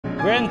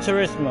Gran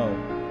Turismo.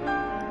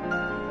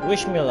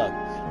 Wish me luck.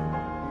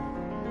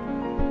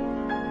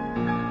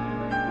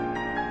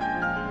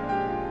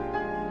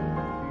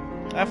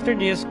 After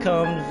this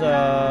comes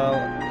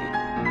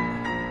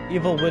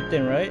Evil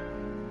Within, right?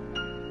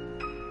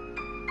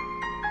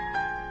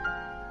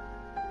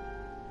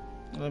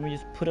 Let me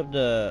just put up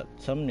the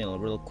thumbnail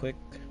real quick.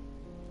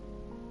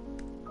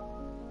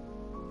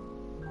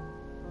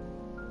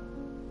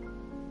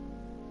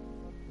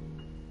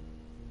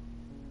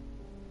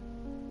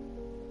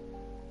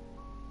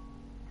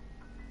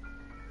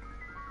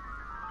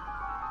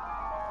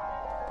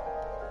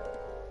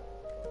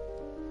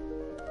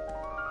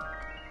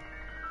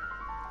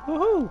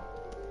 Woohoo!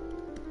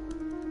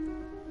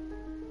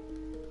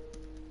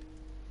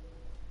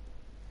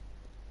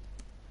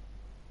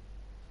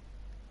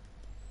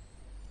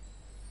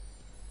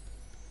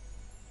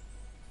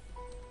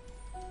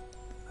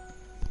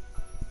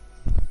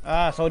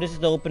 Ah, so this is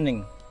the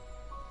opening.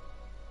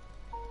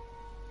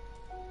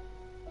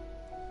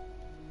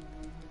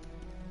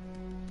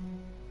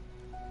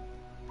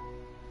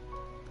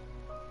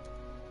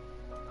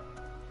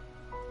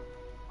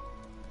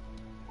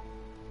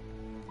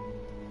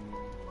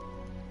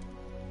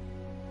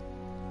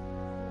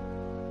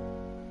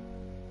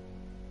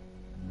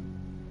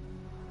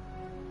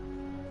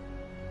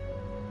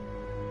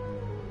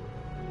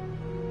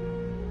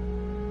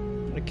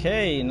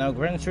 Okay, now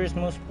Gran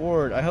Turismo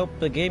Sport. I hope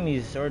the game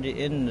is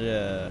already in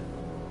the...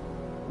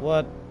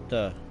 What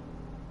the...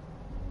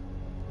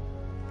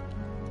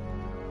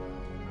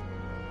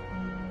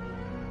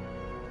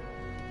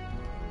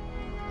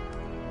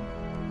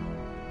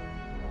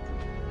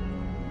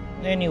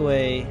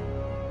 Anyway,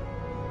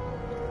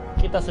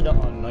 kita sudah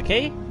on,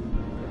 okay?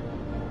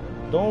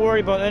 Don't worry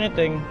about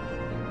anything.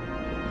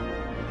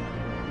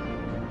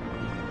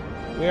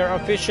 We are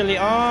officially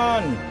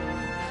on!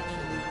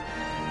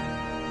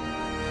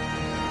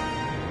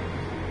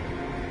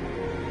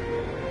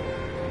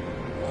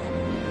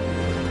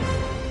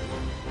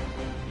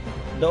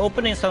 The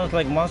opening sounds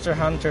like Monster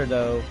Hunter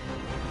though.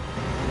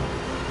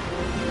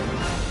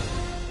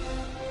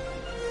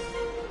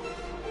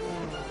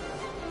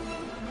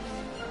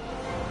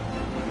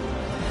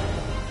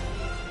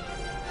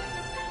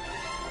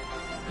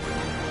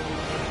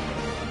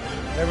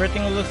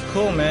 Everything looks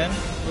cool, man.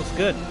 Looks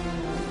good.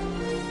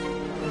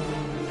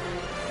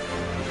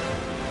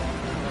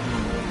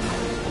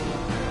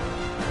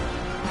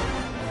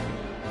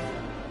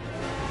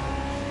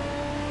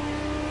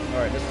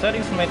 Alright, the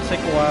settings might take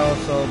a while,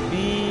 so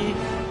be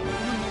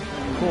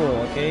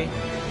cool, okay?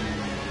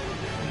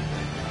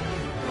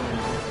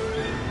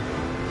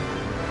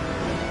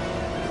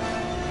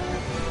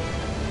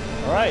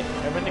 Alright,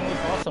 everything looks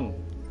awesome.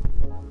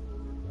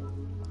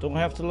 Don't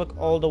have to look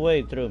all the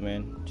way through,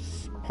 man.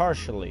 Just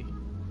partially.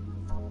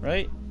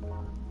 Right?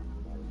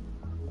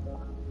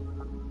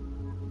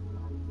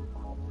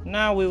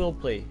 Now we will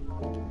play.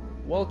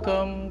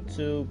 Welcome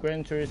to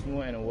Gran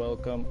Turismo and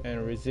welcome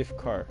and receive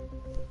car.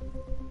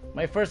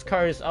 My first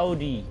car is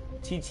Audi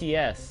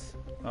TTS.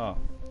 Oh.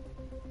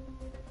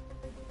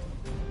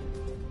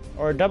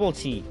 Or double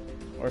T.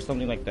 Or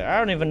something like that. I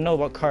don't even know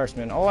about cars,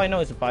 man. All I know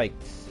is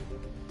bikes.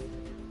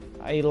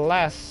 I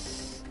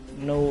last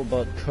know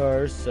about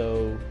cars,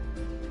 so...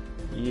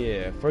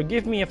 Yeah.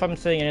 Forgive me if I'm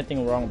saying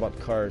anything wrong about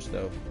cars,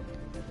 though.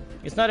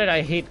 It's not that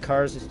I hate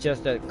cars, it's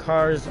just that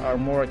cars are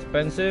more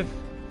expensive.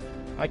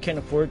 I can't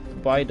afford to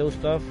buy those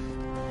stuff.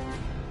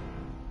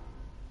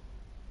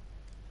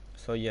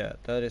 So yeah,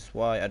 that is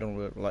why I don't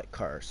really like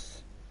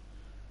cars.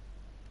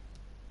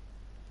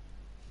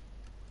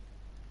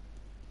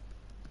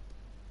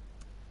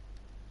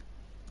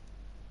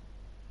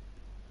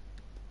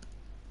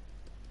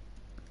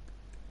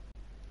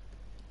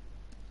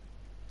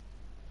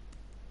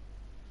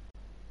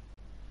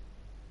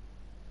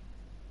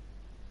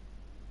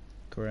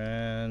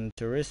 Gran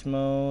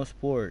Turismo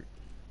Sport.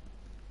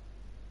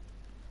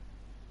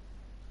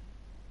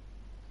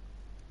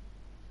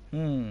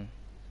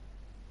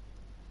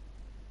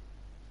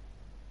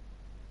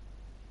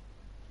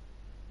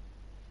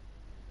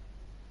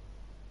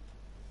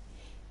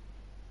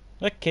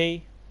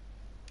 Okay.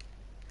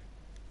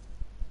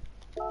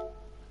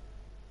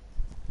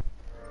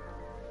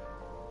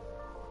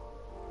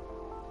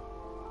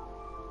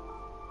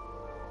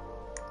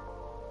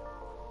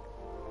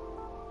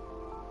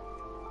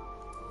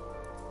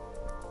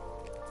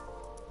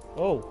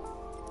 Oh.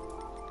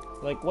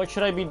 Like, what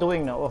should I be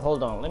doing now? Oh,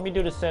 hold on. Let me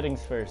do the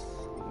settings first.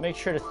 Make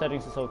sure the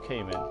settings is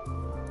okay, man.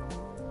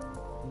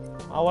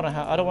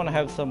 I don't wanna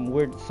have some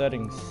weird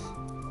settings.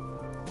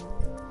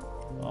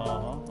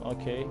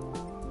 Okay.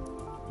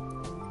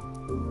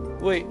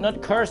 Wait,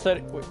 not car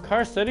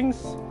car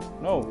settings?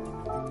 No.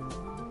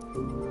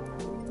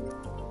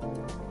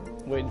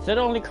 Wait, is that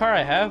the only car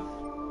I have?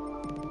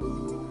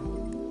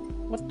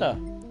 What the?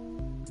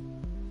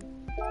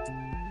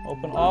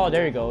 Open. Oh,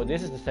 there you go.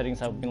 This is the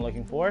settings I've been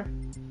looking for.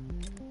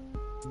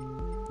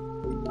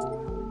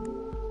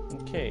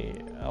 Okay,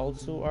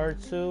 L2,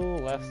 R2,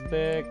 left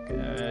stick,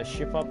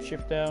 shift up,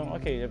 shift down.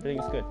 Okay, everything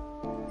is good.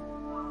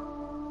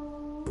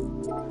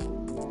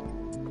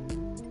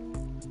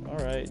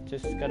 Alright,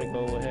 just gotta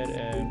go ahead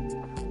and...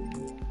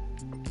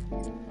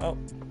 Oh.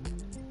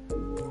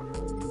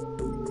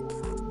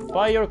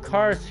 Buy your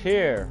cars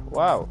here.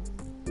 Wow.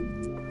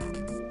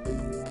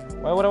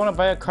 Why would I want to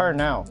buy a car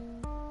now?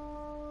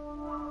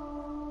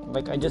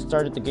 Like, I just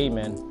started the game,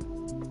 man.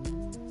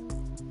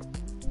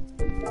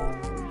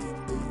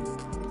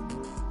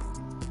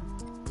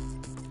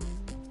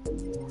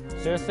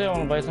 Seriously, I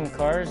want to buy some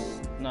cars?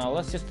 Now,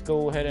 let's just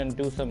go ahead and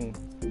do some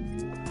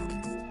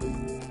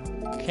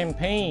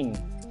campaign.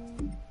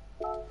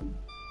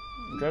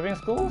 Driving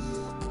schools?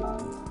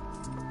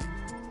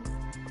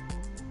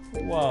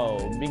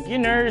 Wow,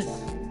 beginners.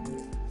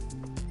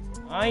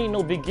 I ain't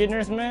no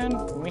beginners,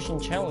 man. Mission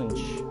challenge.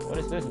 What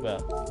is this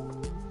about?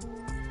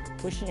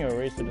 Pushing your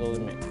race to the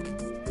limit.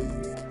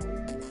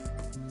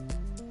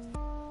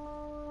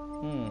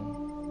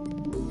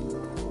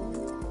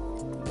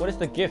 What is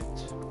the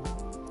gift?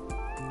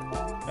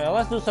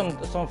 Let's do some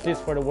of this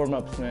for the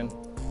warm-ups, man.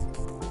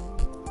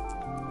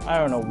 I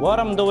don't know what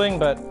I'm doing,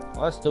 but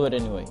let's do it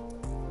anyway.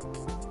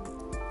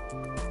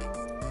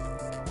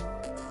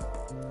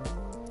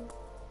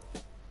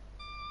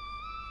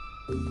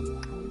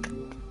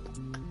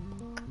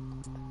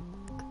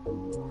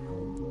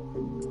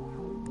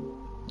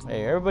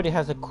 Hey, everybody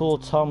has a cool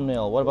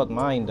thumbnail. What about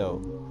mine, though?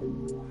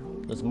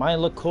 Does mine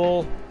look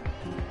cool?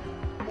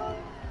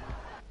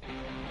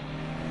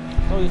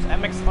 So it's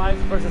MX-5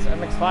 versus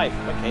MX-5.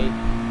 Okay.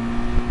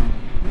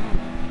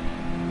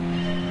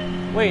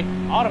 Wait,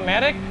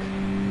 automatic?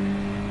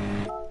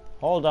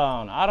 Hold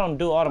on. I don't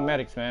do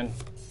automatics, man.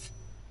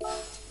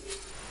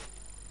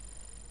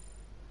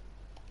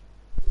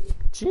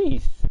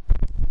 Jeez.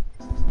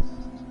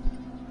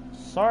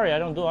 Sorry, I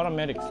don't do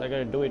automatics. I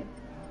gotta do it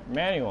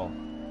manual.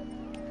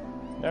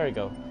 There we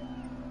go.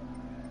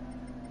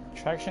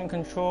 Traction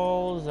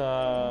controls,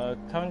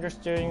 counter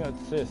steering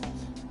assist.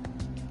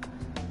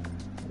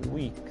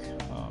 Weak.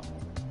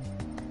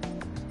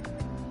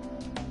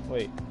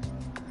 Wait.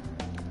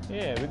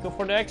 Yeah, we go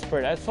for the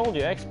expert. I told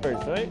you,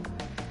 experts, right?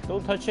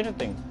 Don't touch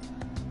anything.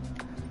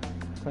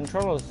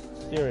 Control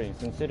steering,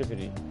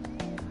 sensitivity.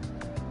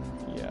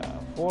 Yeah,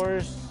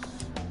 force.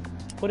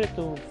 Put it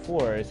to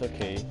 4, it's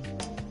okay.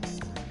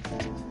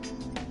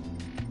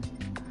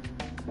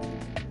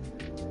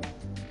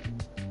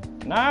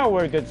 Now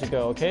we're good to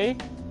go, okay?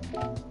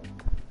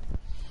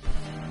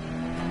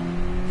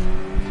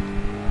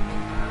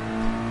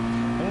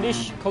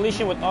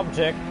 Collision with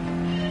object.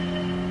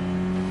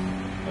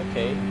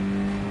 Okay.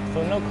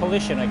 So no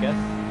collision, I guess.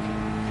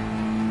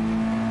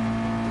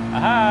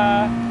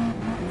 Aha!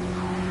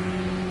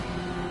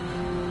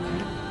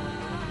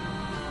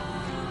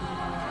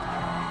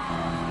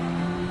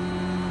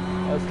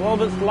 It's a little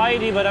bit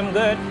slidey, but I'm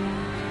good.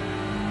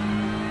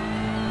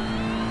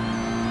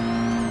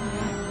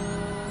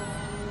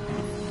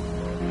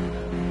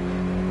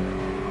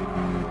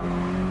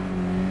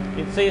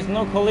 It says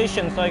no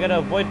collision, so I gotta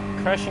avoid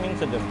crashing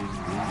into them.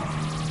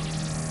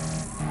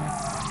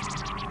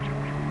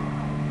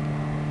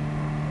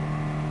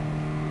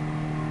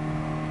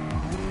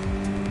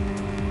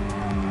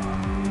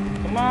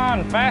 Come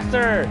on,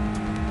 faster!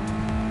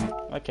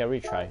 Okay,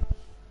 retry.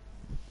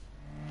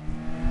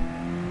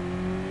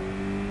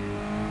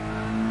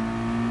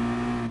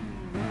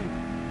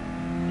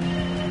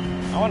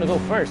 I want to go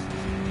first.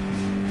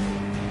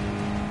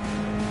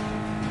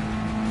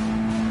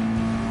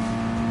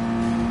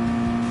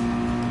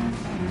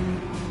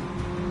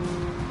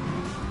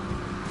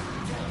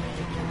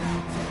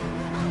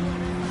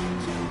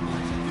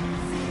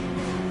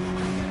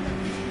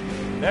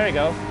 There we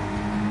go.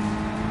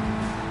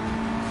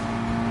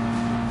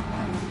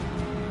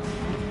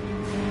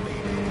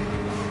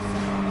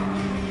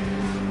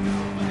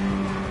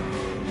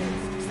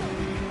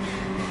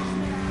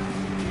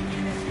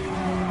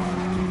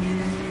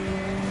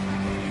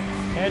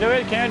 Can I do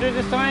it? Can I do it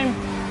this time?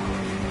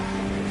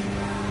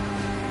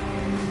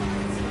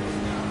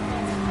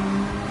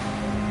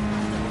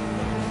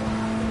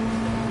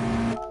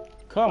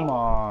 Come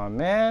on,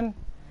 man.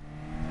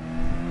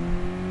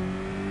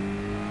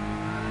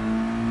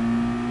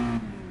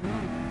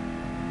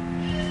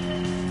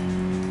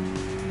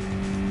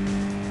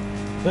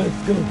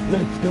 Let's go,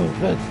 let's go,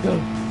 let's go.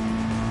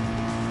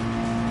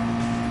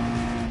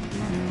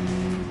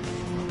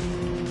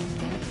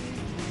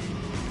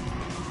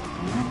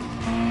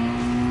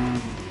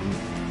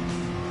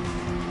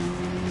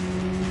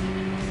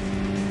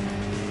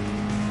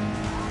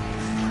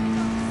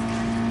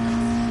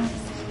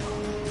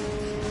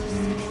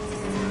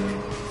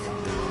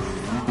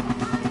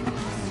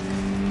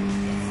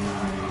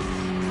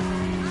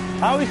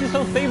 How is he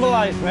so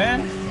stabilized,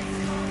 man?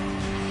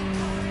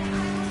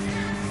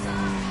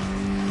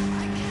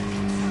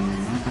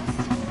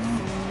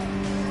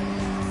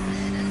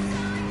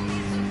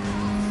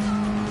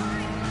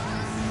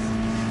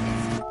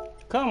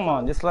 Come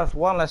on, just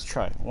one last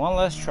try. One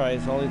last try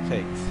is all it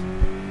takes.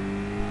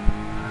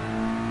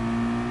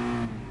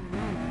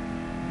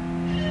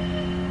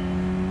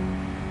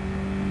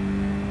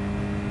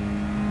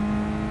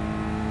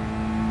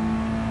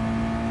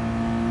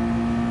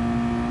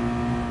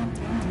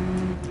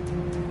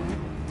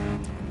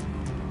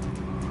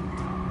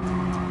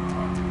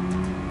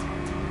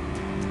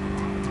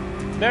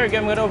 There we go,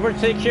 I'm gonna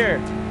overtake here.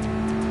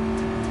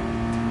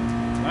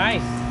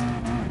 Nice.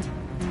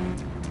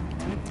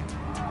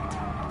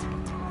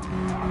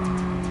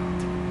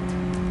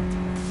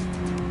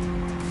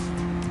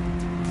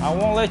 I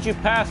won't let you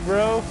pass,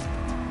 bro.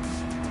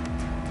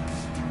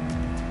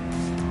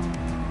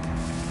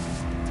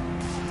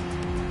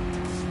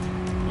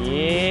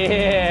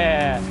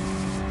 Yeah.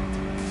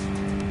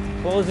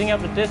 Closing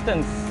up the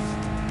distance.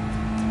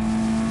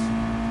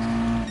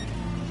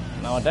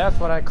 Now that's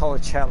what I call a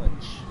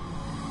challenge.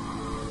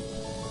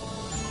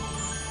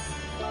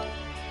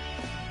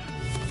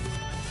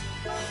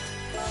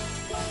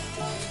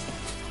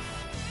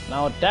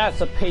 Now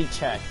that's a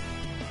paycheck.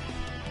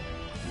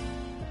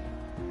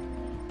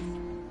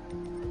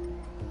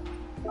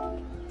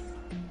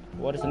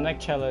 What is the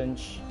next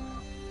challenge?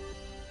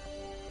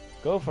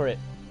 Go for it.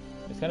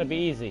 It's gonna be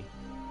easy.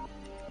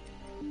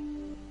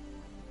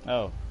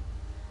 Oh.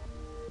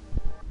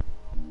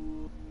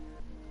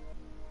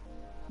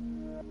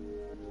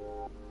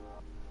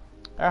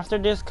 After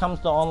this comes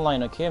the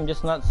online, okay? I'm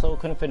just not so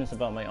confident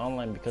about my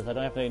online because I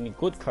don't have any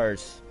good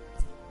cars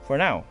for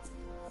now.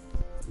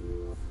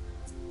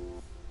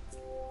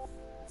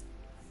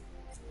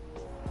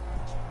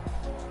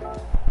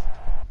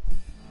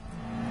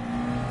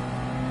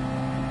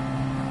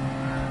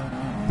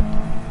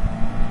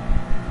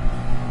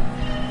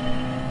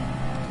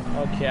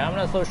 Okay, I'm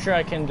not so sure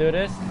I can do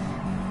this.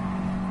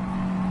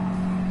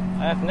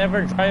 I have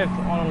never driven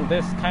on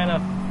this kind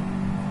of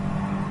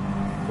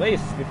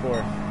place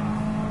before.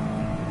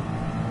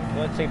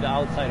 Let's take the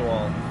outside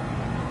wall.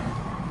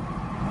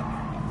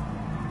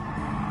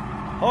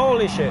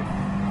 Holy shit.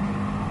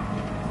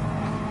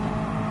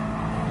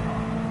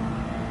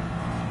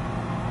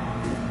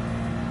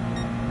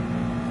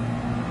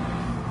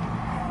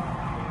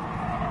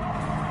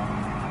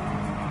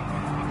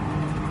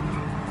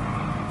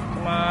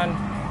 Come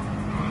on.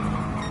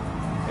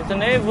 It's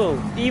an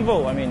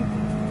Evo, I mean.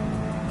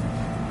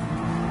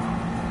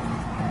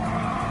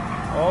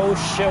 Oh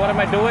shit, what am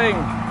I doing?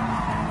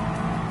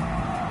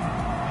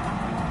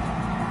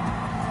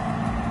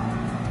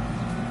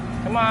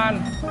 Come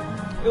on.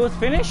 It was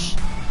finished?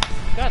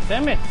 God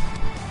damn it.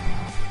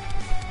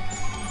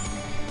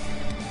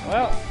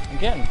 Well,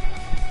 again.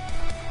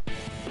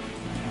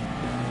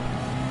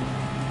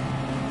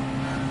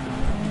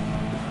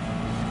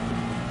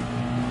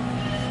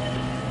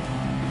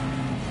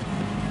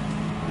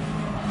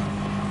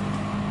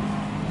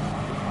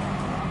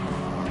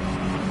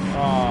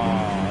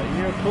 Oh,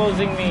 you're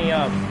closing me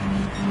up.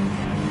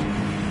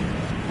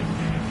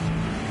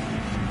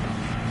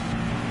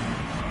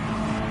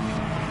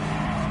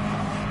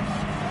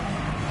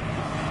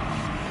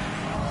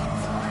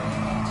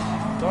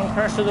 Don't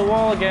crash to the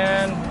wall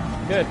again.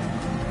 Good.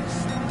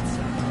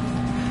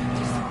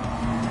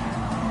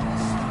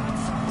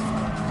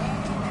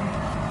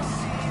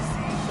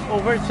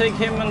 Overtake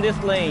him in this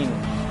lane.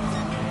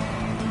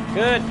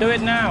 Good, do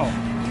it now.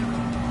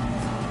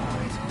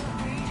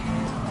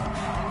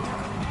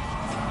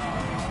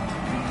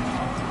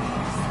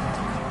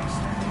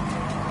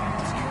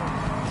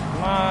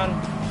 Come on.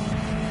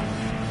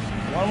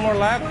 One more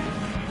lap.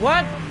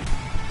 What?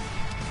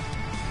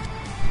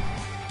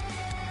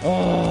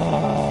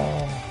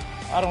 Oh,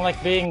 I don't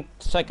like being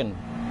second.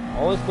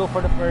 Always go for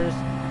the first.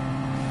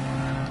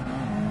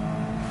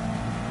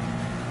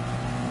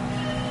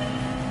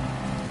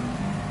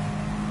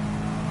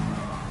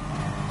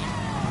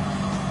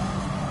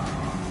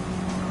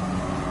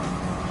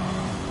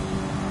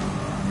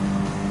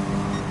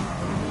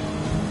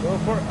 Go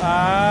for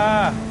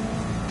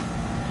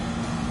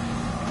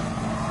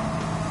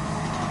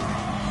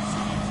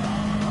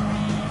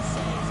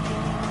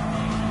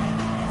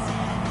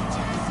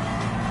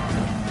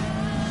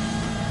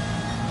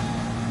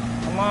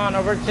Come on,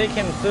 overtake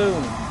him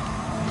soon.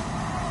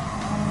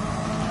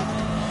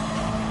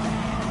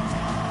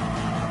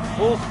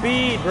 Full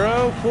speed,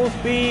 bro. Full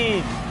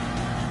speed.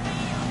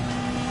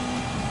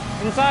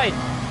 Inside.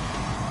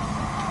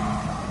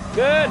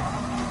 Good.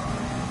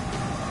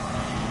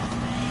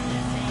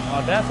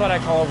 Oh, that's what I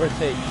call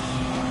overtake.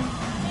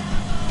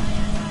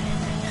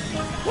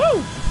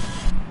 Woo!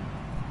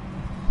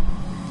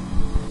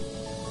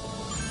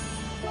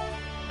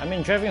 I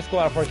mean, driving school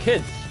are for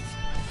kids.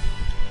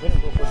 We don't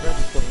go for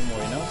driving school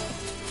anymore, you know?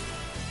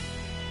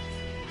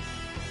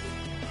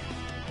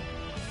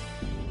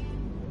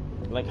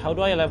 Like, how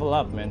do I level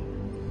up, man?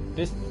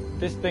 This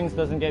thing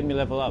doesn't get me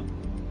level up.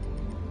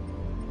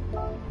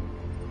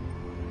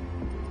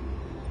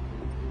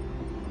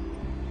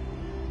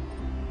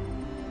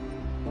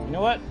 You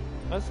know what?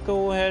 Let's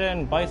go ahead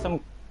and buy some.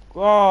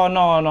 Oh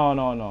no no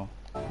no no!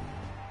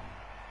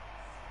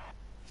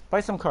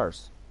 Buy some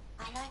cars.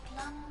 I like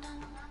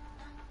London.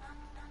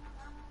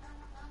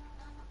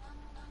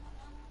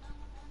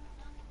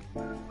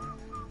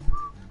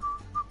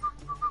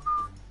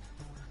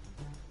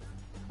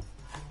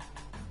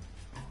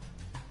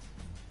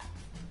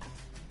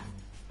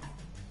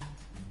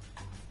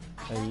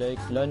 I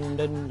like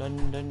London,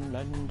 London,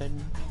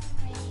 London.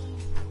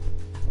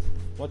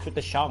 What's with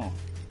the song?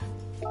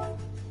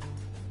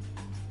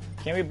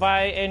 Can we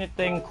buy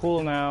anything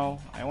cool now?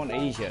 I want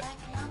Asia.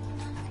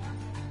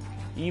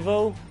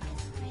 Evo?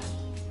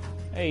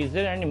 Hey, is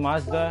there any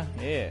Mazda?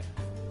 Yeah.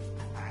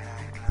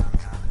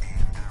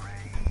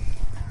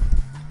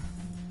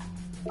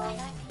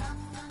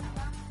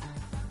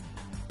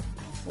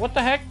 What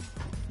the heck?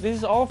 This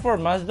is all for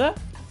Mazda?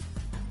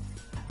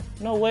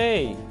 No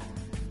way.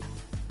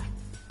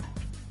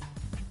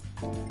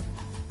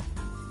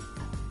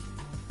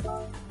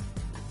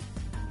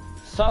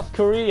 South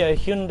Korea,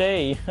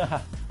 Hyundai.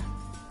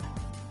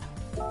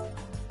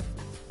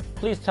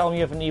 Please tell me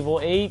you have an Evo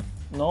 8.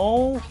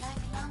 No?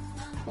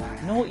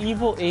 No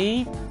Evo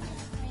 8?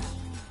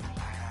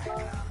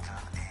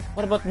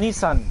 What about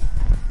Nissan?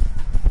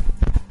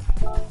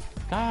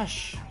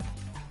 Gosh.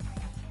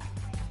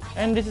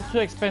 And this is too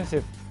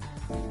expensive.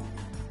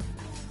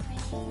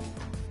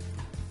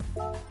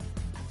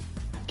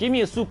 Give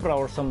me a Supra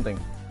or something.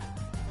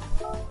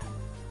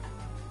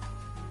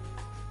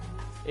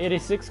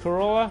 86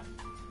 Corolla.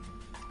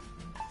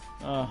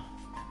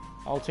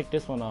 I'll take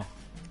this one off.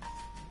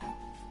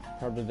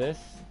 Probably this.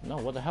 No,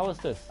 what the hell is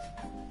this?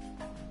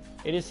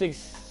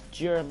 86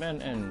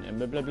 GRMN and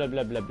blah blah blah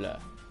blah blah blah.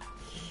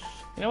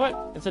 You know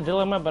what? It's a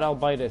dilemma, but I'll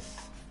buy this.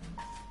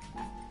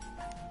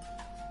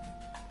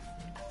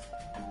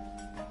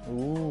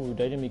 Ooh,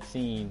 dynamic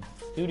scene,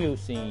 studio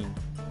scene.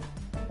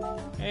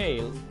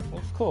 Hey,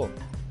 looks cool.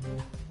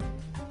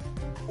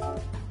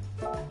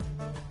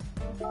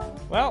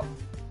 Well,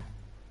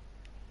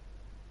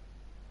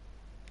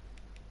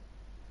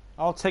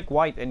 I'll take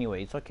white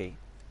anyway, it's okay.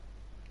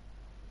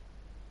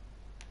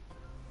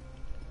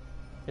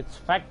 It's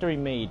factory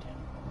made.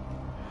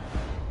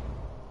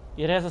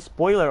 It has a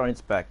spoiler on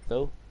its back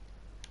though.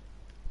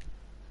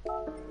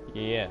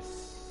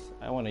 Yes,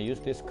 I want to use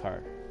this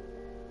car.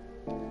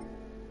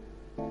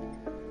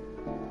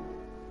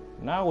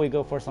 Now we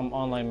go for some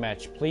online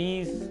match,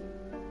 please.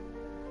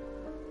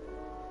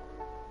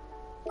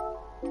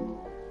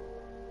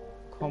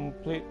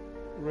 Complete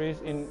race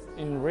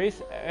in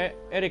race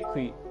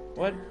etiquette.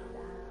 What?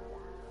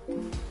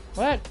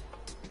 What?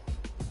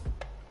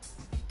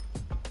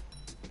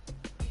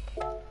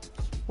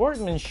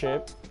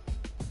 Sportsmanship?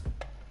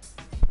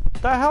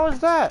 The hell is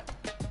that?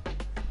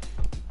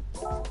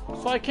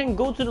 So I can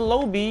go to the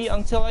lobby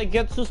until I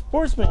get to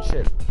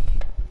sportsmanship.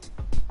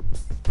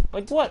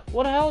 Like what?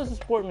 What the hell is the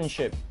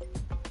sportsmanship?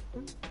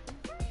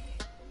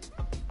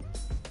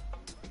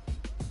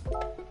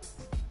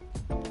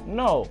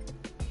 No.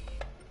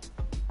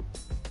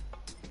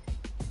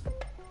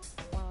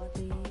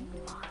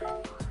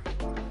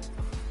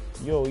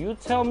 Yo, you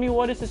tell me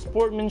what is the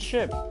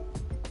sportsmanship?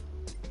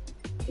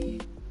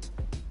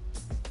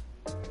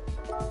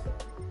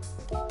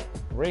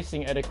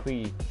 Racing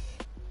etiquette.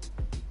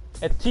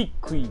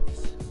 Etiquette.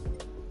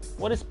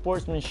 What is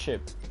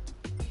sportsmanship?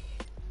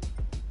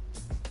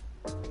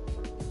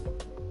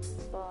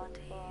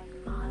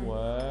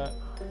 What?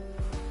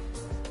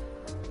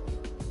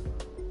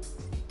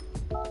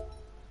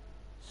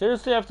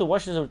 Seriously, I have to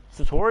watch this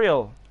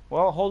tutorial.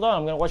 Well, hold on,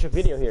 I'm gonna watch a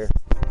video here.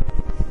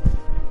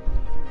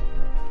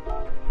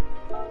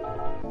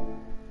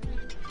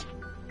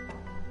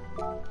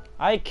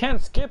 I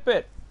can't skip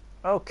it.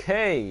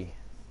 Okay.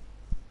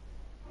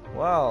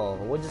 Well,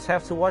 we'll just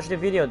have to watch the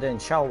video then,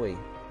 shall we?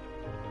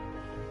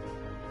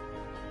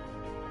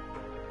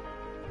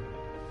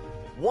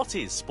 What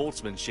is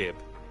sportsmanship?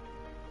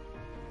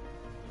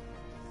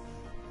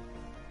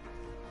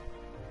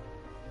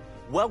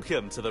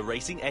 Welcome to the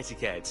Racing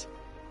Etiquette.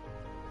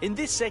 In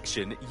this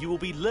section, you will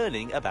be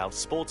learning about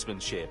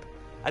sportsmanship,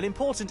 an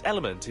important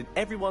element in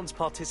everyone's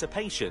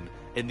participation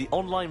in the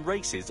online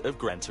races of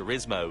Gran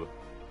Turismo.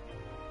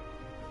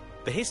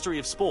 The history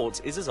of sports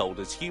is as old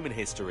as human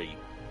history,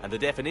 and the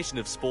definition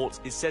of sports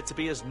is said to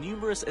be as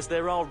numerous as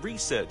there are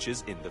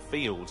researchers in the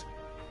field.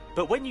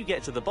 But when you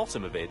get to the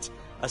bottom of it,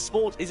 a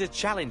sport is a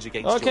challenge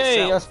against yourself.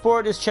 Okay, a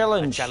sport is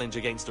challenge. A challenge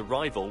against a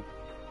rival.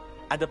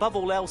 And above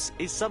all else,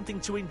 is something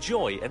to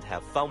enjoy and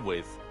have fun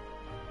with.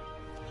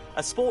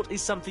 A sport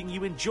is something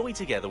you enjoy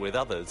together with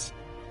others.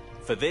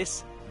 For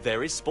this,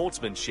 there is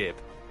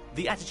sportsmanship,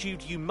 the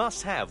attitude you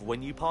must have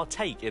when you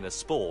partake in a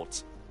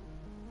sport.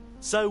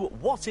 So,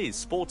 what is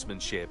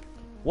sportsmanship?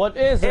 What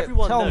is it?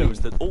 Everyone Tell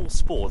knows me. that all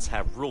sports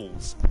have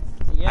rules.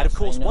 Yes, and of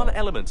course, I know. one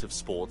element of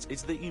sports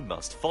is that you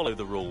must follow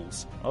the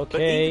rules. Okay.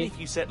 But even if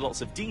you set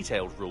lots of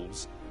detailed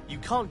rules, you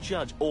can't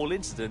judge all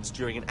incidents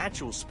during an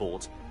actual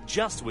sport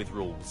just with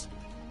rules.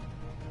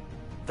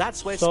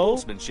 That's where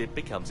sportsmanship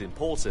becomes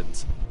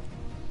important.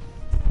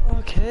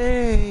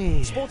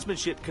 Okay.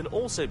 Sportsmanship can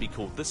also be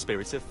called the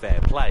spirit of fair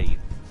play.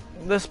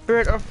 The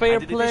spirit of fair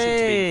And in addition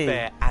to being play.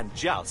 fair and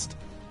just,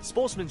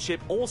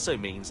 sportsmanship also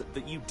means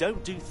that you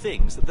don't do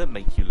things that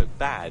make you look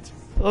bad.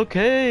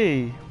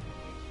 Okay.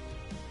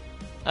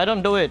 I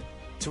don't do it.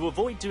 To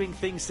avoid doing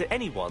things to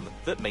anyone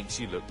that makes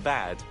you look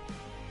bad.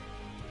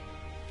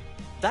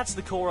 That's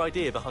the core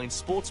idea behind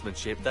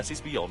sportsmanship that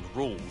is beyond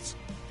rules.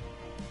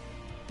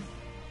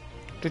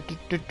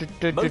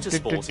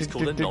 Motorsport is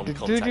called a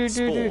non-contact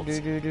sport.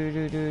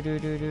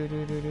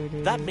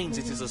 That means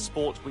it is a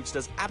sport which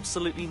does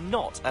absolutely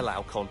not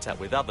allow contact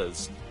with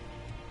others.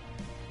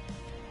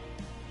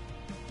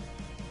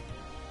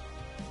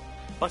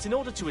 But in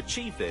order to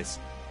achieve this,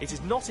 it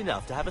is not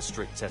enough to have a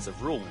strict set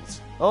of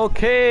rules.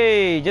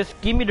 Okay, just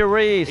give me the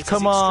race,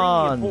 come on. It is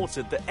extremely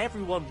important that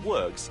everyone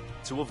works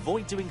to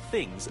avoid doing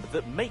things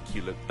that make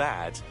you look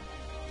bad.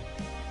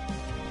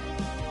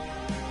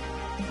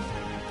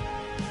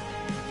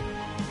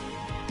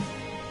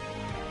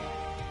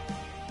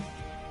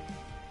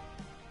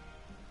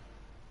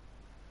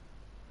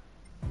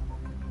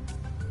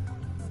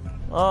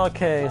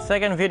 Okay,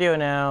 second video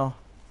now.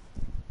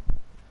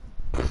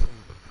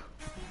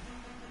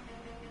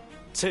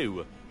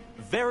 2.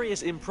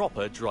 Various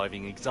improper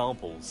driving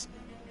examples.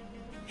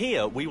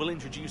 Here we will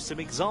introduce some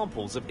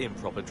examples of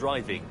improper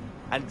driving,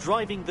 and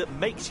driving that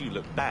makes you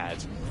look bad.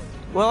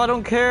 Well, I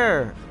don't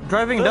care.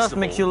 Driving does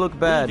make you look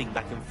bad. Moving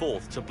back and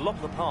forth to block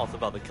the path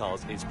of other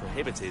cars is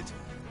prohibited.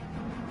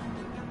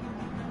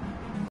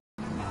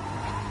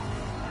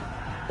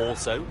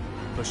 Also,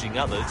 pushing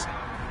others,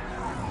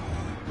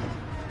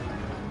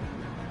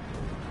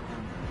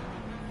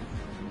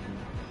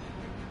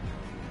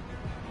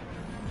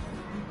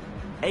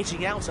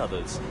 edging out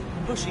others,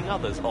 pushing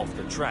others off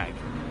the track.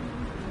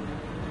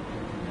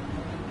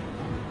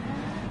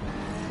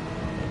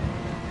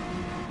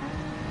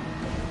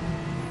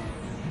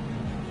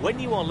 When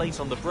you are late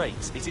on the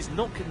brakes, it is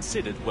not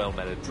considered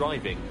well-mannered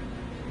driving.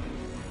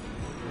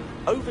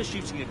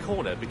 Overshooting a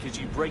corner because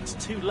you braked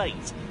too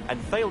late and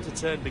failed to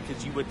turn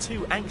because you were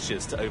too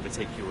anxious to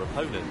overtake your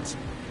opponent.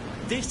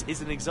 This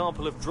is an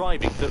example of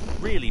driving that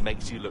really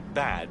makes you look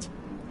bad.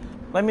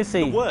 Let me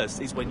see. The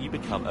worst is when you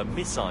become a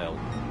missile,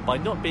 by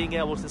not being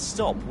able to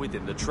stop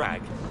within the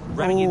track,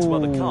 ramming into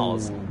other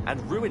cars,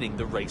 and ruining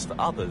the race for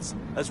others,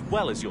 as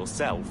well as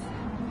yourself.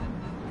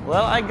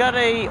 Well, I got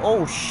a...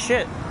 Oh,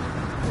 shit.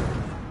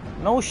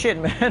 No shit,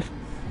 man.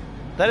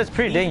 That is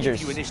pretty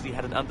dangerous. If you initially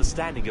had an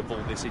understanding of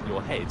all this in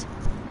your head,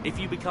 if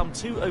you become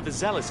too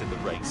overzealous in the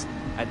race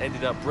and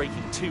ended up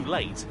braking too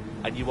late,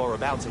 and you are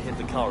about to hit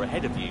the car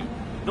ahead of you,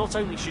 not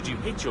only should you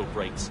hit your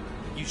brakes,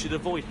 you should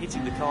avoid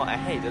hitting the car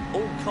ahead at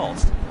all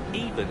costs,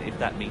 even if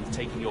that means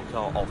taking your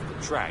car off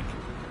the track.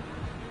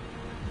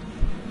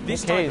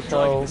 This type of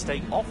driving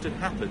mistake often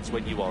happens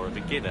when you are a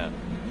beginner.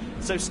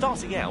 So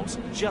starting out,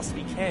 just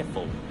be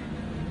careful.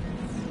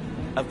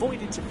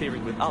 Avoid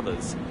interfering with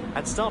others,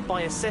 and start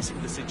by assessing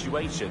the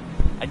situation,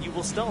 and you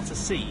will start to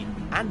see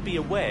and be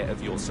aware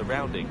of your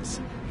surroundings.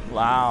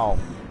 Wow.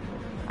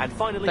 And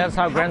finally, that's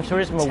how Gran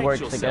Turismo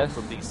works, I guess.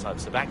 From these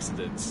types of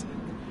accidents.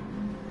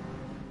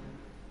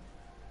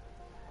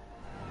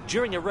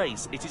 During a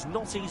race, it is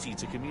not easy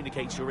to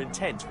communicate your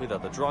intent with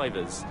other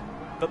drivers,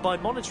 but by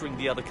monitoring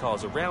the other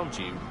cars around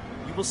you,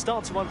 you will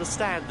start to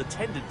understand the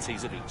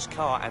tendencies of each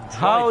car and driver.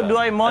 How do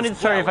I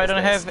monitor if I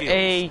don't have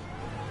a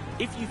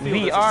If you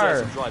feel VR. that a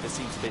certain driver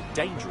seems a bit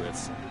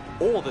dangerous,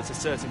 or that a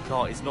certain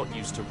car is not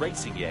used to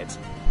racing yet,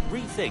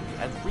 rethink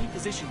and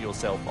reposition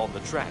yourself on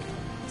the track,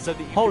 so that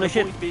you can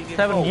avoid being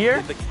involved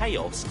in the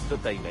chaos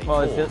that they may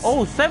cause.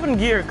 Oh,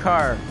 7-gear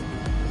car.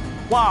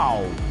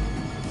 Wow.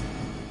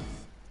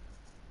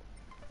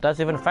 That's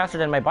even faster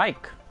than my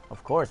bike.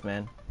 Of course,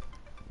 man.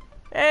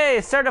 Hey,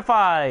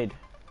 certified.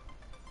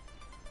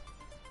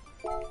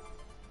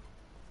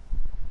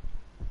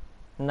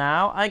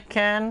 Now I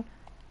can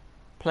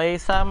play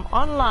some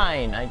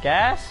online, I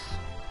guess.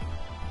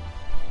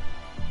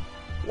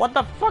 What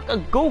the fuck, a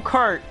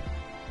go-kart?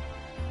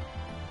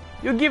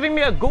 You're giving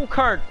me a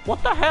go-kart.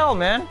 What the hell,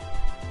 man?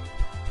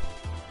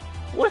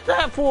 What's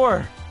that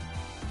for?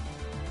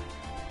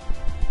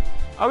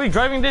 Are we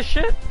driving this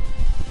shit?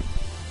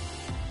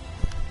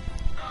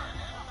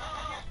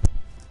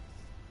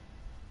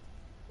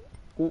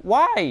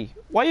 Why?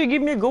 Why you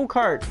give me a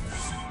go-kart?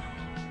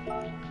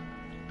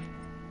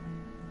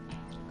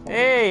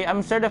 Hey,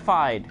 I'm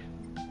certified.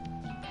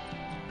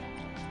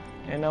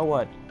 You know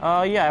what?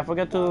 Yeah, I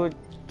forgot to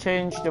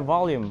change the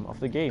volume of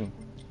the game.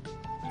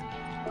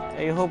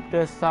 I hope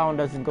the sound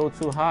doesn't go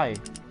too high.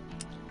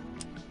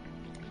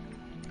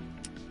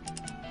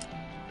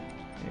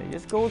 Yeah,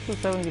 just go to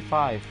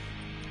 75.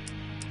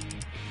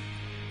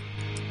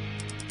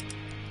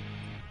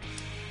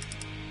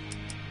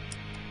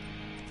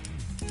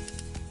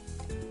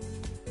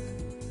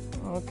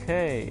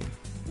 Okay.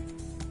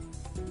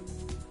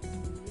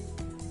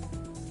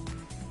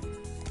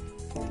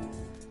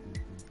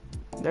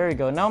 There we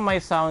go. Now my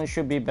sound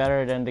should be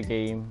better than the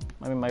game.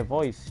 I mean, my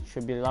voice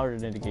should be louder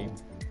than the game.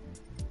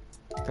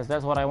 Because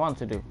that's what I want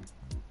to do.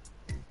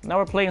 Now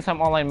we're playing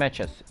some online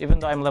matches. Even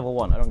though I'm level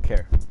 1, I don't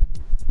care.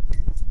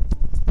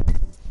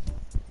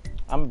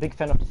 I'm a big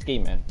fan of this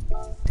game, man.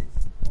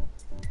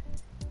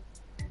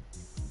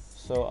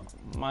 So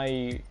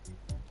my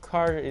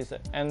car is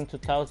an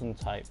N2000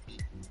 type.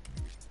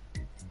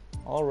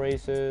 All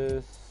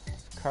races,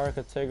 car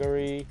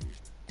category,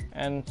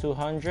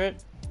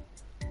 N200.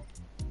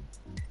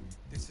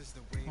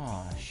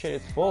 Oh shit,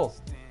 it's full.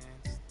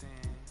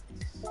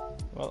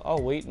 Well,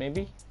 I'll wait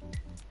maybe.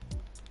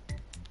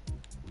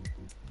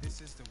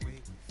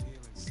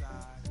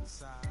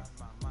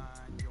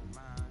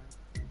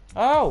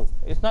 Oh,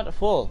 it's not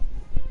full.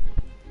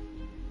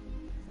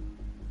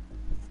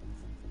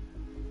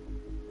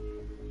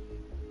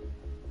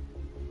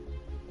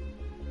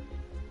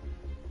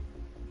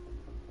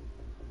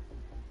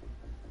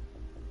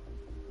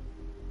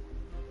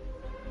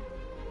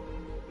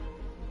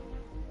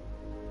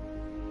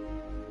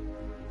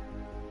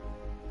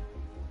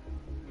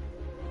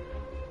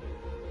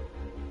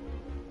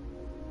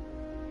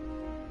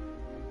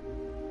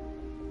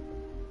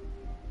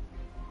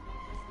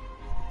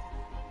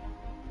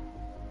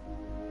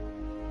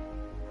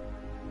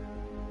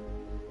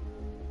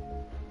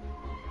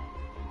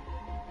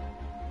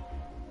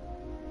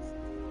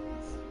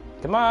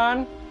 Come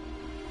on.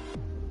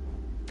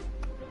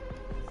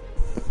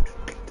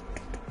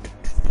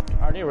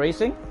 Are they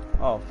racing?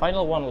 Oh,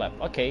 final one lap.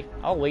 Okay,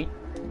 I'll wait.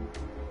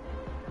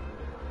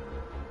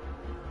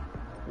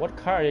 What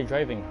car are they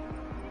driving?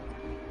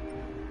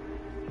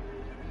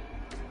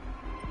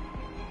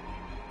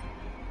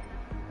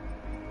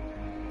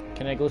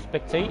 Can I go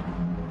spectate?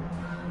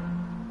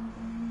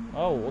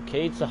 Oh,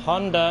 okay, it's a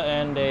Honda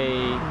and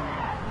a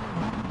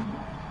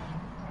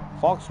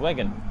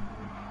Volkswagen.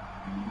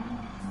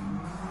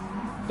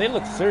 They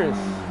look serious.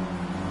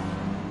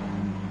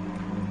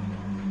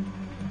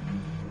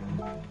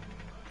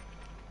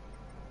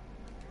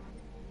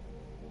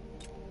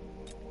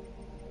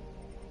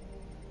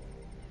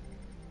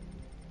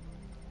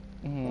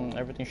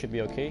 Everything should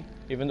be okay,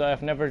 even though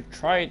I've never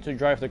tried to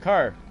drive the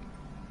car.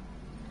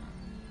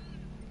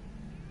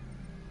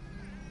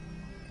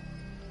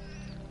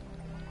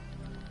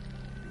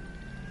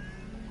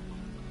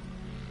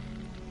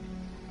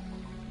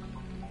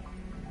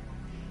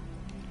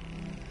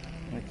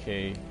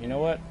 Okay, you know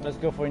what? Let's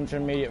go for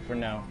intermediate for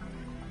now.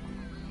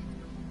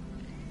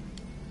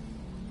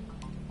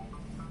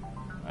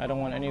 I don't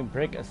want any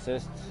brake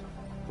assist,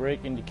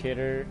 brake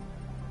indicator.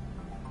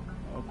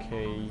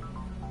 Okay.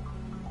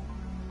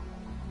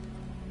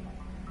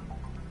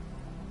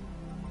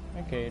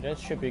 Okay, that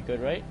should be good,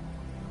 right?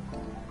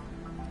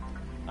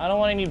 I don't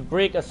want any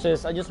brake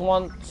assist. I just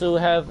want to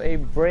have a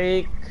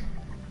brake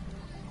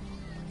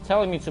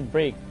telling me to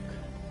brake.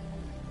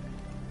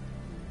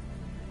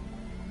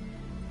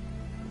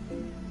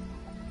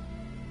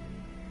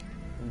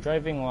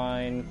 Driving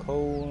line,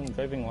 cone,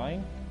 driving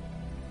line?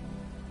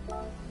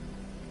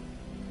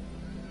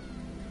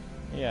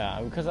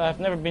 Yeah, because I've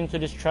never been to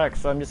this track,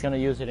 so I'm just gonna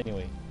use it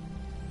anyway.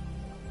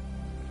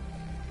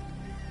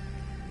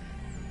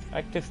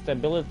 Active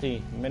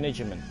stability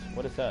management.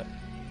 What is that?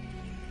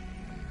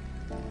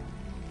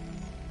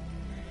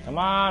 Come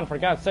on, for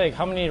God's sake,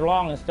 how many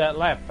long is that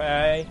lap,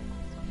 eh?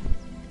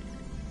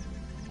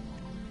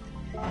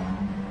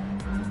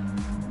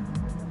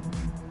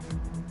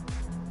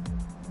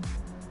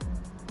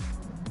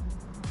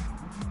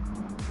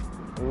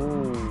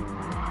 Ooh.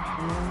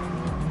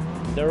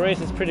 The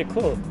race is pretty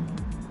cool.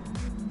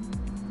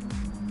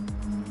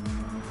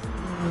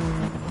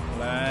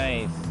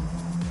 Nice.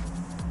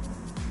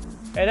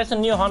 Hey, that's a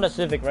new Honda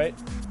Civic, right?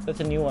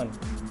 That's a new one.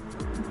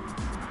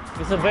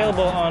 It's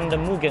available on the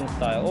Mugen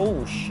style.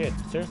 Oh shit,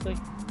 seriously?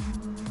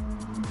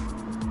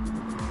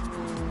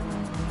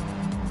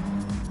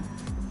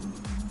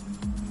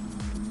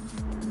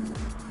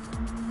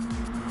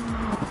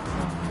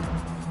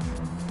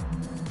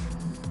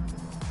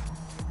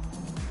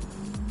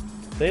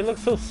 They look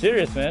so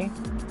serious, man.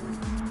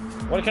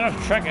 What kind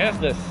of track is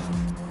this?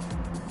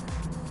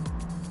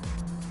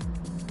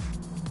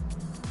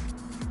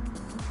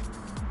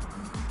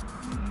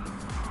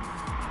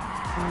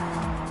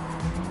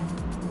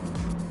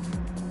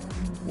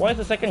 Why is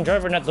the second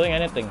driver not doing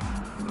anything?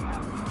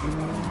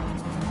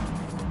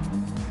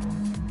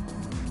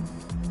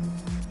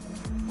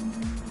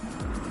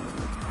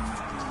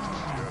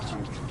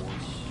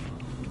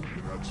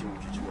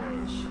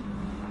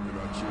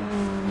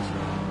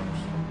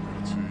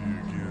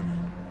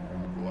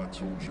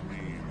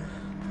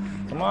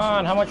 Come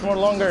on, how much more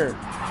longer?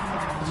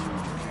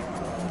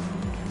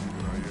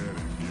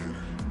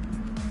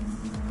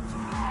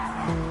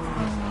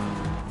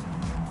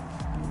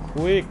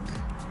 Quick.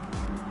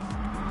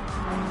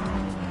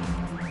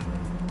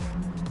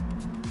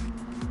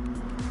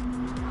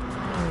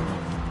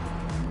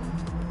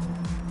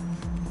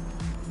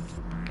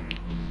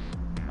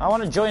 I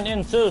want to join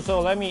in too,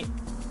 so let me...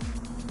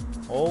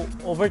 Oh,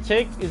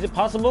 overtake? Is it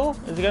possible?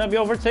 Is it gonna be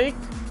overtake?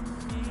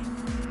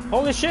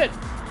 Holy shit!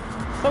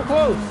 So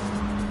close!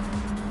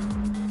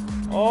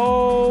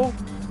 Oh!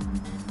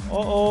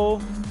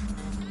 Uh-oh!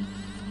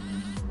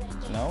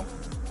 No?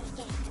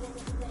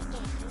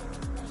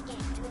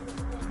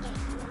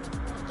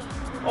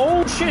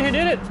 Oh shit, he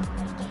did it!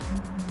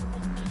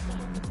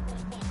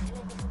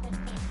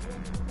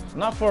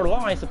 Not for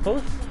long, I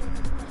suppose.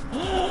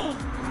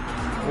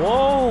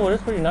 Whoa,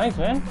 that's pretty nice,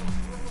 man.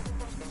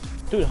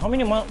 Dude, how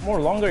many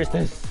more longer is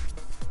this?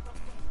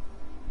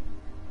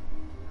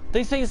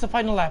 They say it's the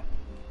final lap.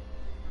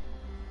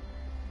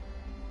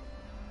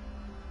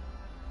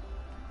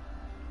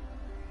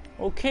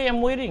 Okay,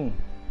 I'm waiting.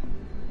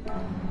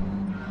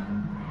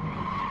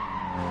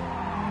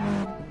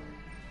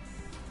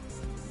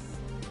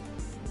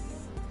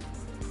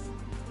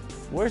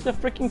 Where's the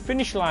freaking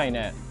finish line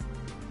at?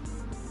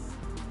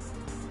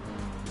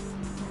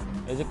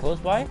 Is it close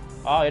by?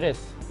 Oh, it is.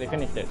 They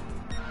finished it.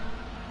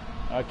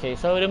 Okay,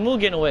 so the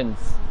Mugen wins.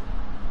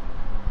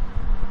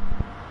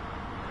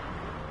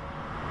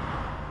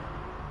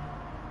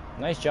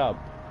 Nice job,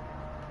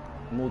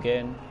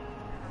 Mugen.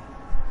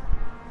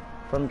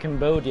 From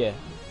Cambodia.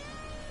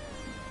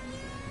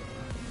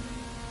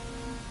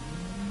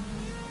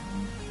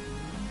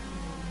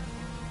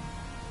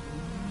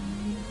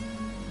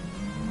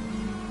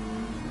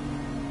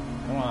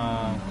 Come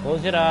on,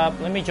 close it up.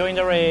 Let me join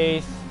the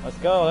race. Let's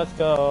go, let's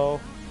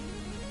go.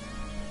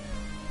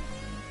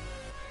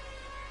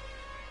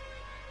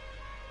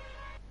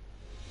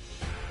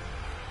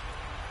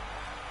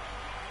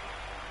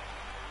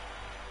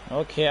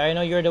 Okay, I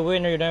know you're the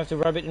winner. You don't have to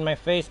rub it in my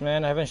face,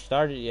 man. I haven't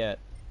started yet.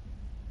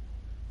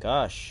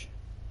 Gosh.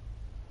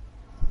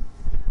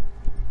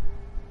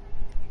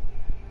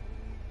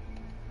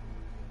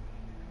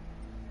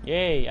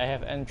 Yay, I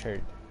have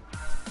entered.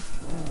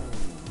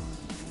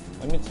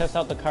 Let me test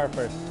out the car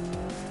first.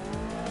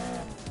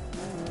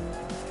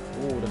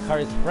 Ooh, the car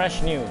is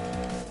fresh new.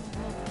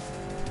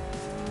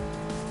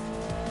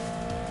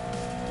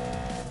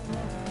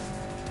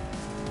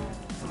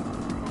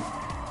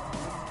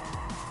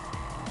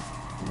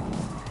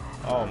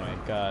 Oh my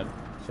god.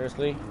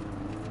 Seriously?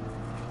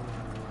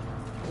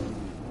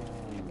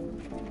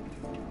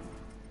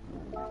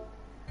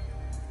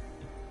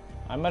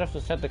 I might have to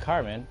set the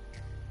car, man.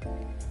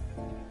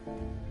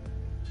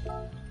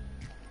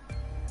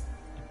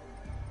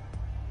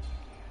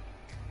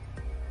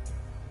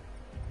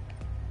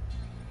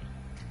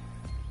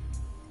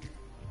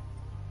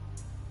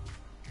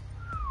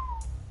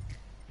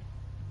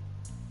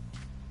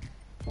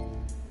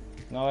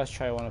 Now let's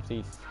try one of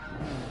these.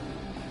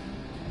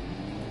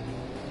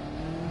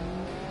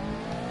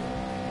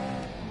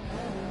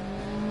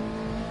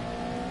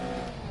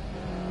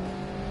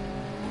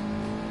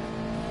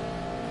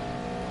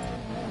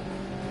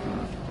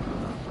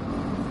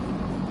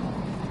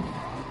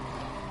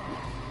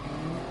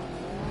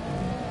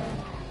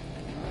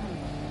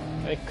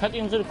 Like, cut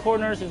into the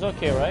corners is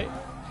okay, right?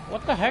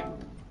 What the heck?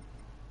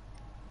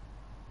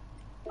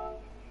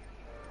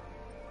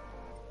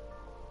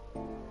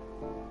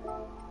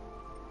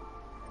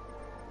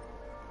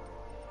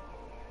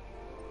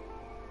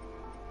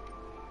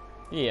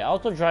 Yeah,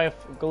 auto drive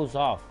goes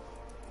off.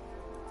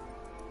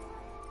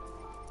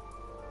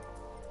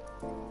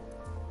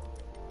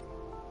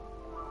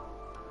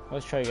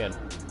 Let's try again.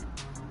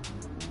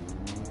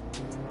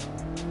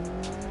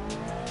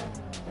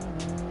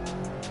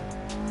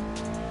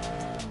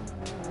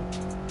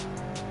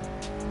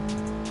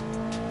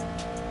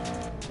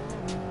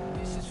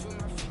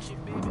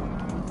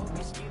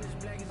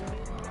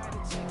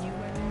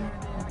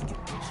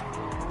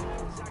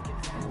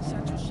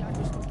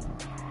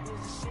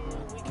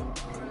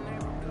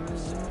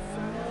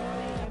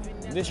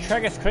 This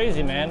track is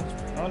crazy, man.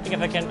 I don't think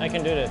if I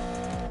can do this.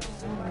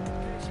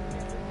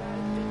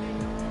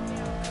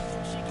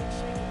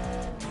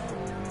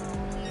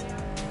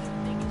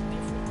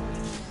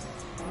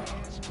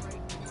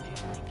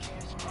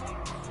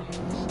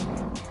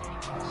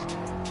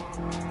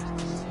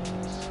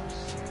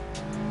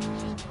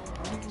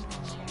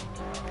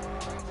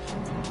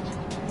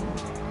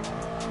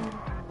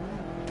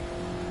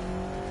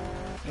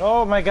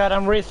 Oh my god,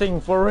 I'm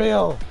racing for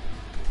real.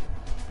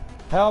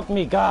 Help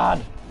me,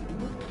 God.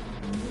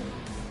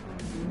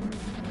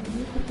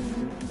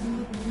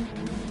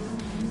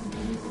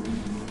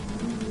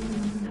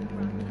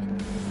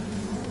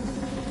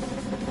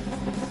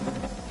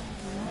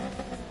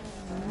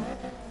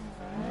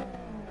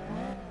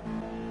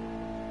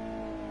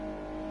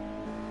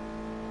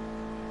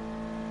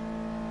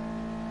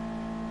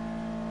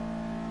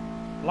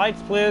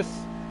 Lights, please.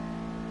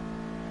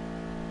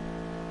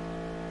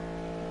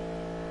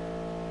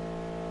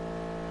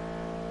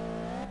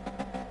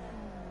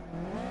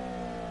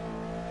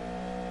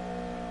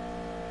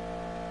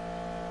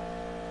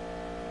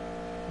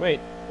 Wait,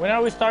 when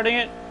are we starting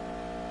it?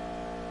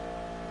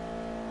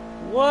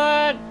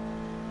 What?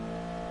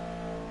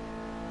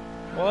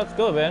 Well, let's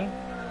go, Ben.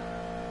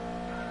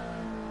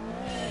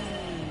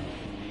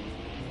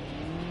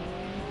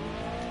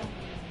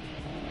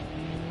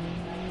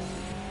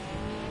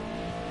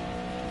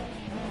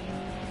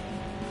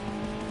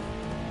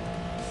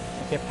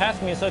 Okay,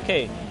 pass me, it's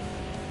okay.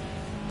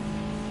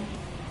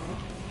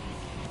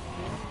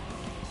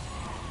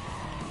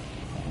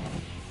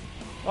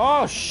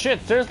 Oh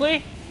shit,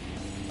 seriously?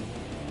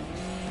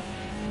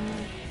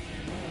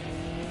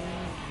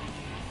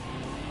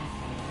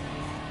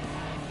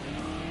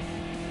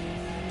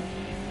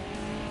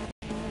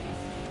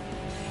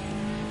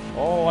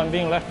 Oh, I'm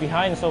being left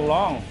behind so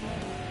long.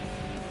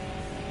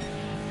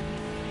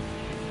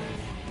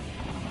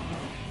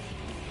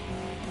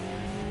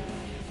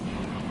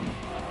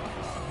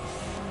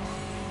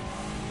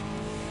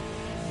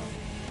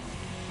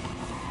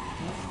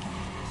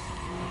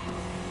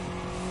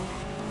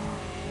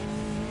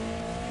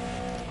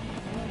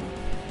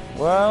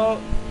 Well,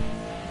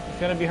 it's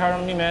gonna be hard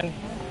on me, man.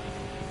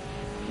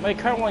 My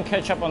car won't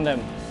catch up on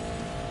them.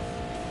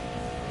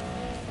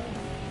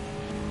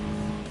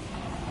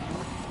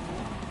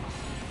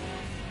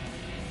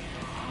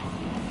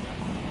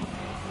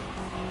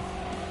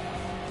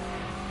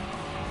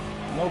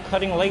 No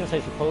cutting lanes, I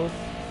suppose.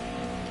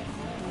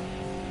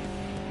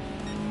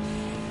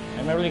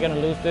 Am I really gonna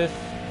lose this?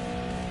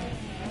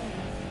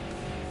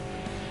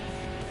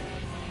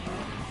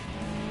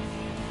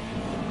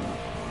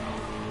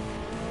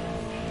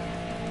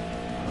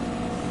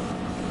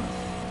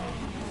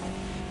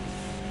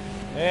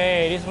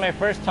 Hey, this is my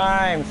first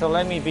time, so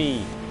let me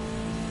be.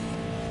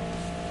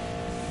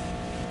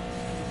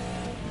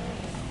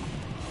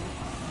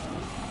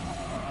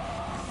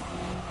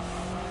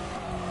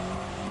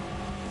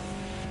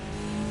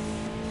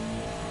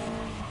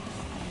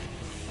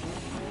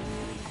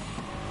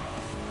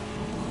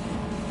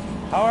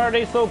 How are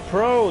they so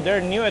pro?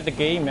 They're new at the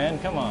game, man.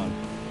 Come on.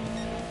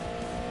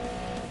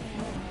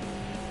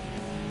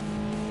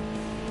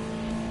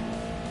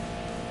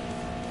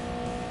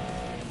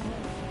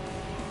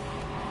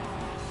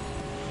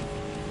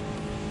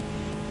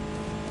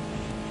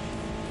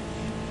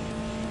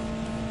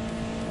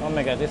 Oh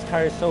my god, this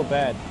car is so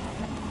bad.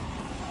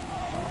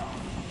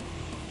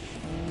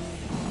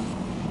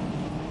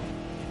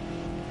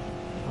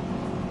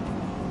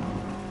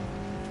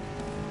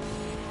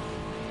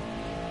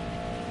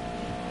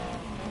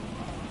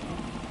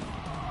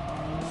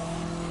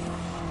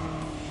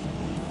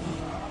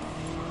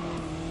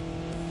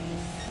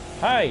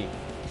 Hi!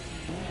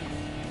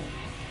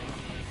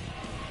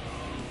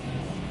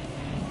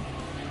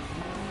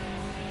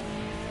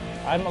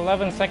 I'm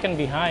 11 seconds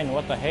behind,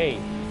 what the hey?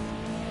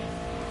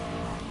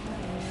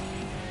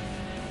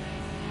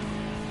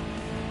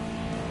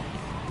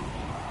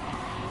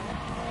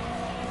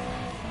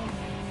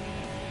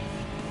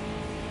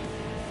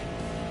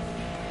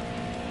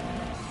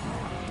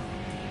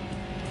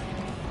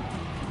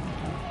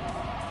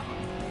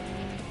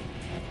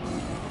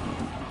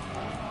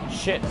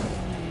 Shit.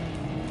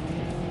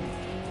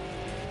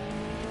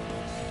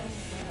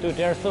 Dude,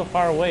 they're so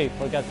far away,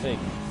 for God's sake.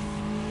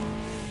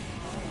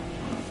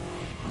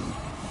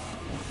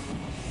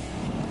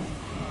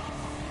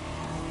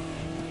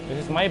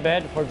 This is my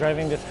bad for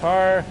driving this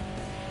car.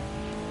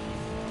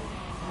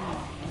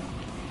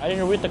 I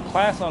didn't read the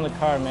class on the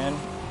car, man.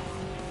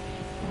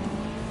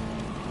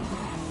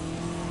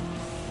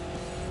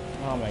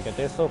 Oh my god,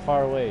 they're so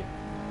far away.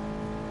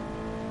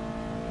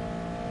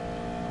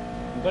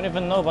 I don't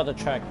even know about the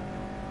track.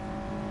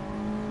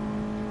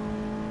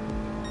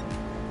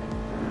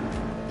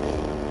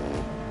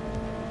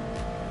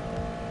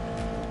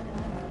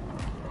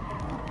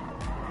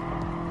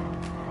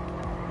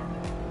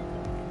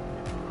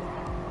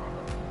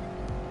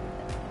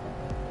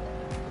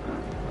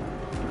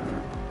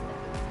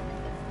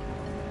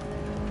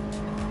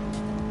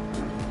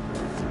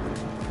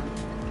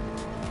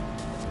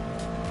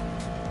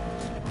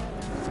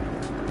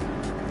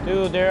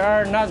 Dude, they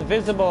are not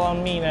visible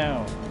on me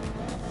now.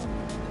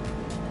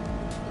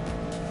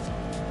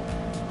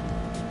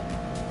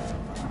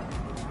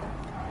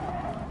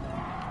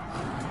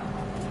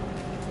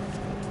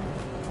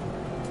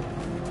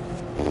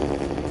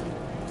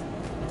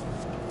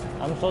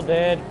 I'm so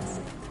dead.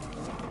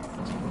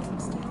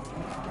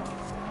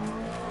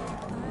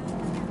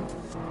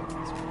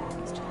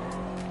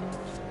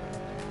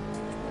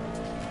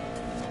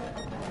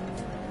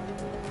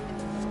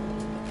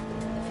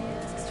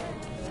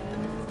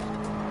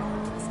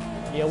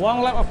 Yeah,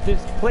 one lap of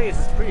this place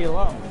is pretty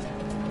long.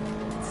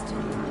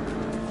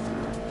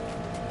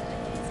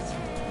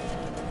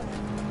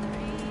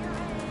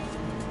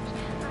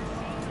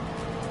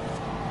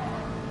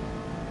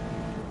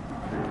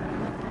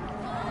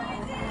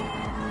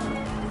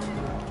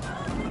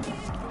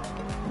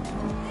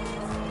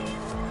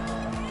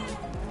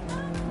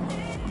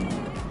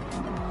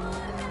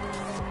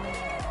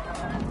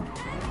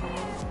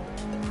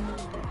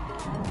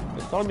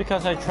 It's all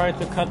because I tried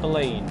to cut the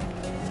lane.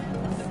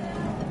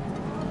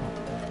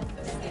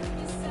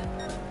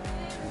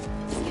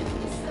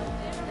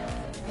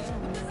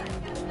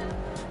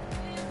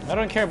 I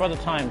don't care about the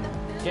time.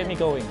 Get me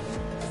going.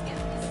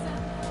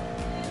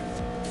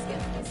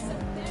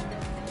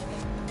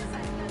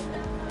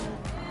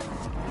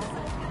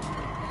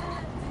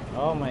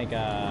 Oh my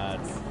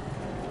god.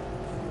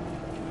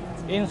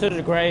 Into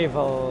the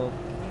gravel.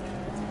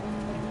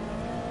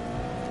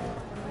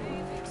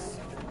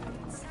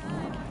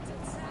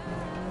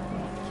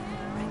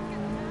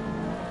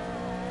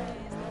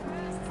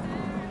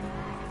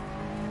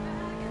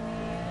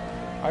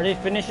 Are they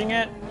finishing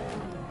it?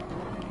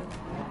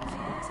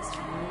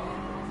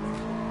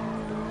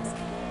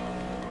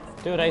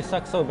 Dude, I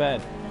suck so bad.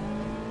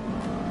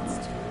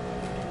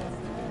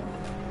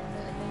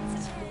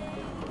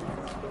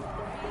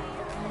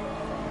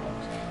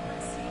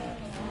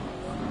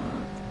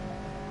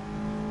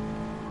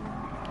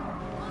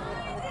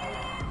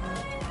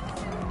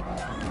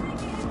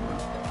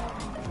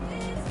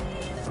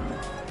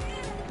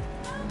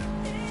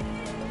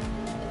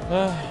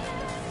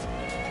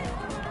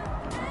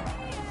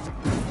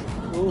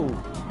 Ooh.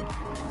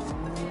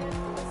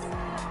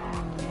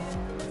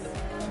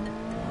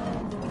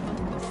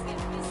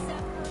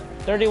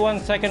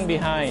 31-second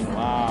behind.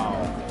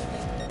 Wow.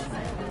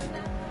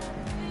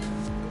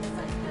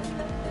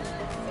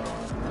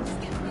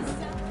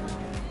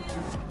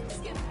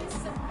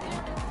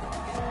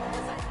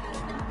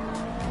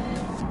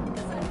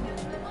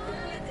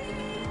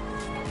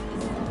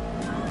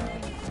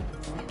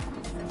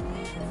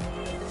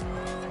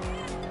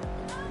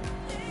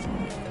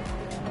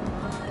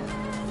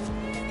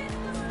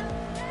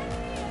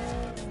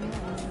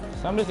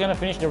 Somebody's gonna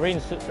finish the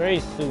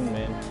race soon,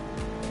 man.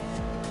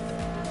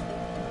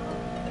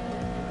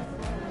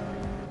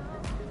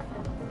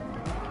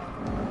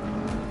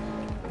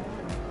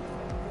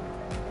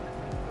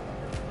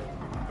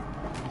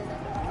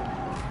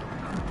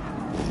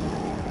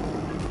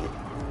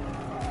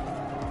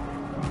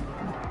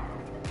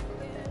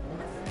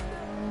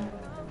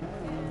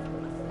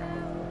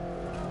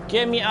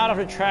 Get me out of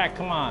the track,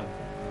 come on.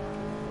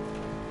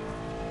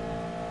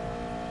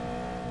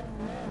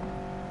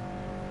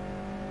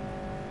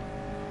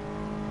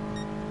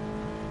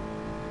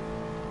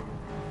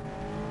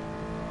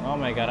 Oh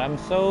my god, I'm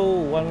so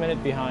 1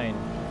 minute behind.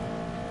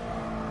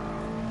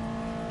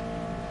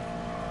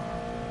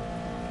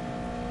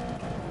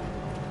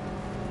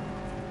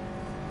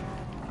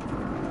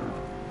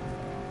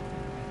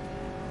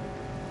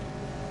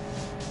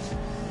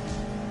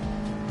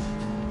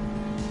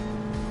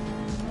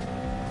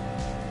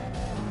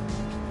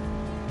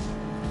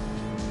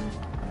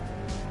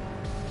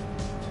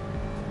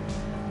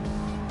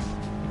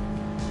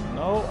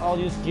 No, I'll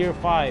use gear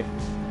 5.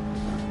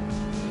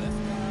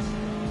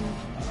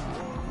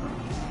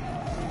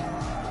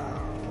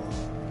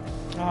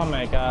 Oh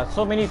my god,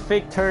 so many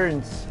fake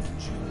turns.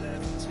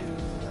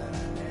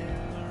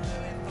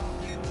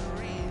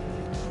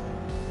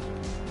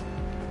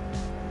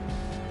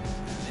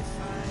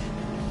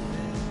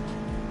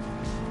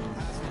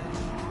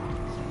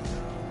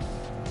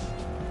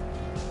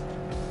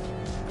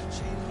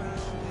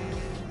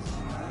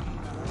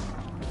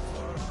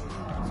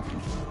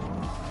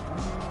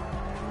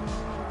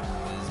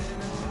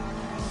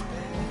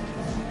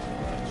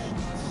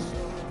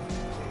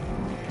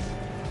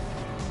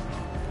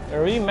 A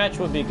rematch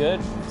would be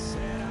good.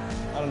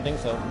 I don't think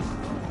so.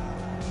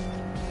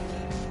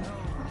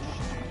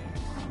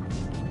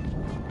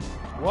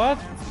 What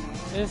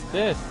is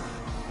this?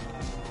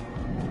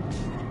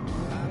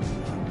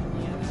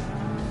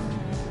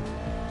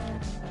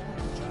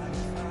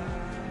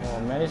 Oh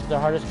man, it's the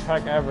hardest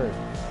track ever.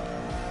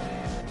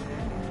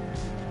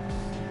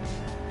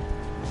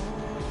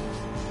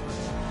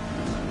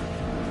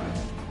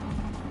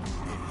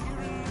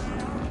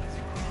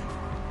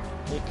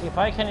 If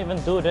I can't even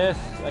do this,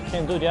 I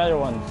can't do the other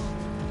ones.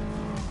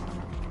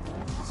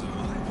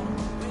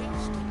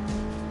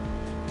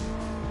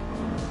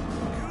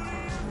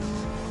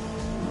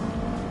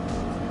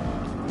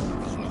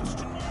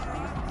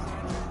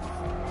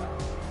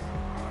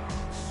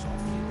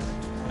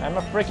 I'm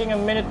a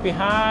freaking minute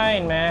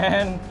behind,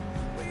 man.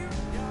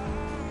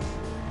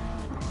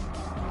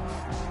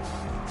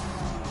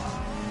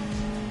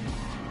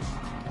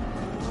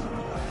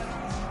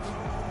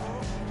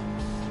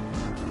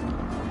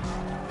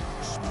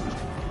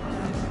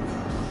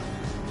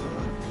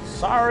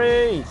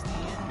 Sorry.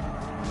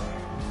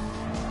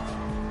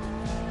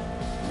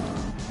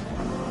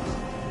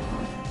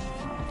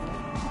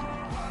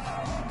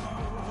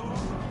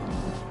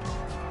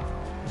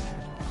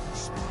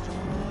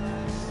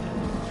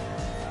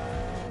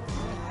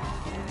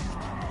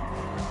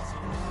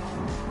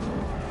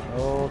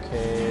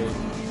 Okay.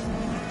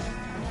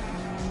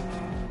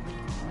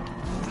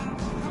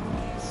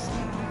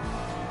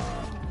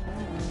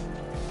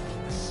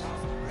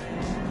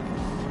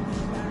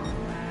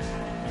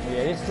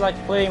 Yeah, it's like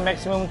playing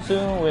maximum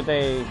tune with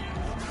a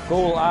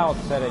goal out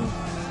setting.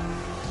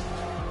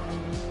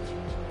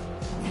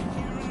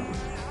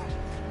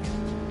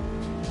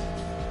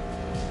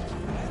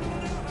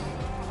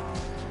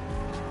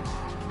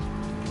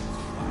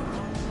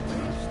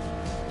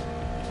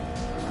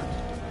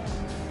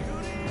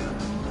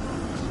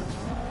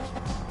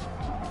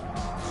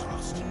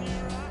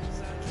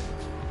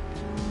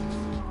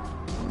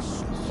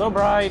 So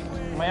bright,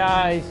 my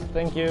eyes,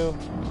 thank you.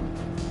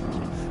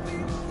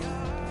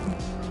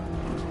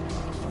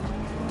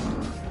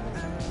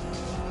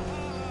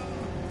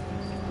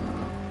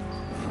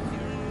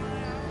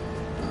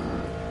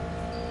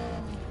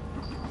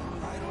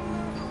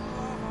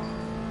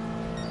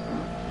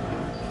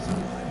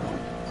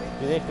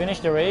 Did they finish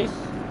the race?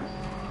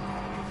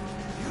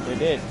 They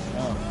did.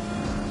 Oh.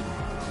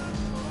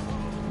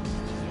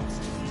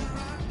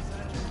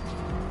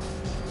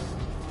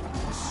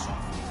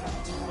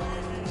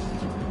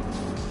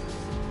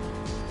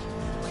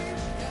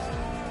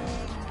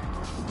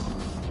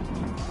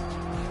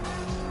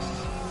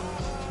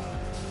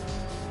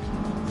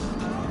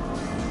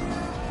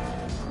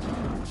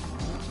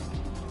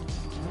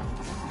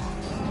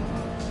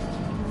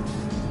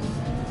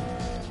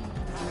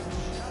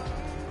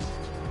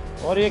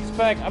 What do you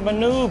expect? I'm a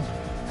noob.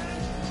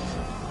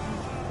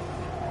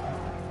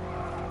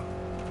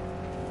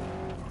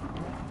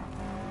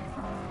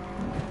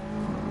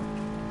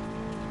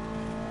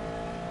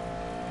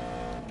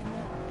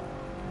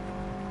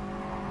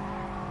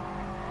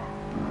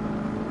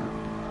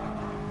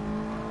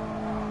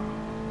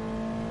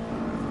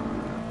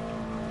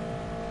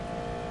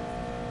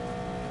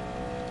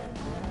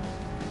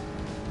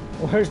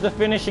 Where's the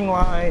finishing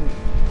line?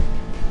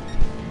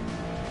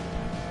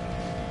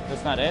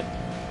 That's not it?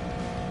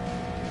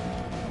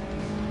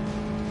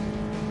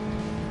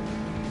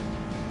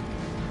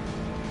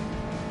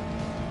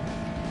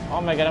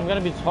 Oh my god, I'm gonna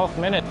be 12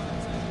 minutes.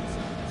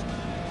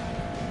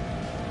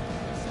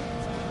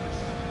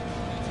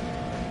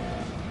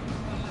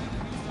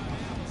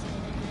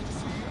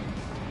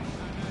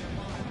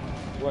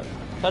 What?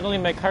 Suddenly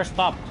my car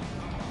stopped.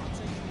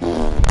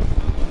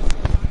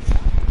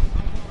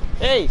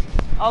 Hey,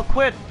 I'll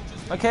quit,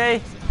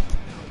 okay?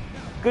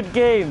 Good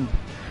game.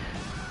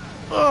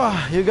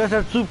 Ugh, you guys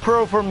are too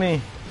pro for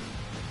me.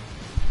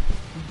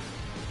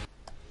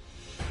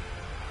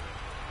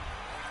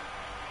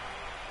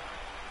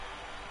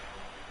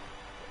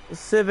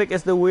 Civic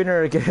is the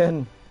winner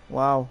again.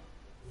 Wow.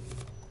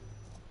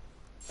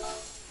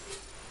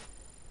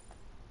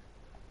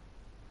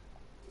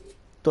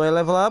 Do I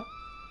level up?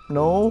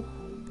 No.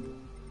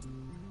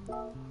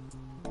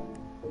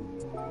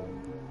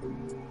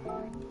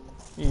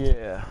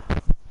 Yeah.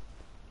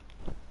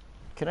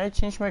 Can I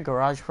change my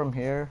garage from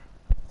here?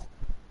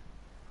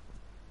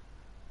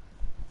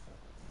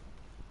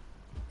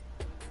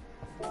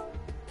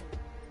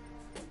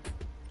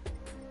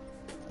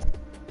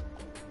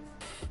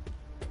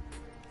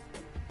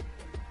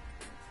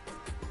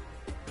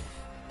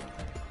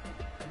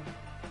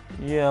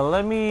 Yeah,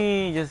 let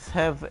me just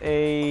have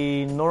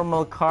a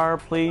normal car,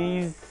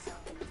 please.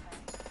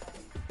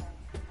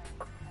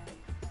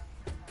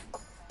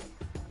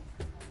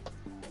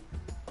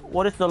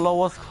 What is the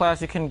lowest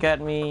class you can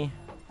get me?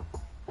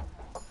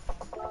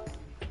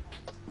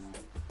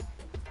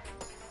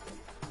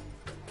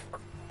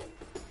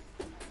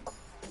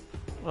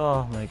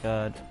 Oh my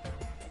god.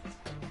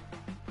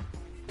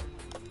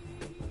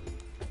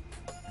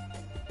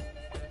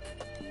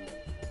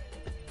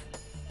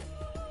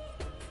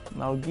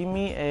 Now give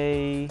me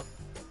a...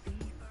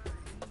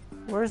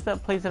 Where's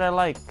that place that I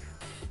like?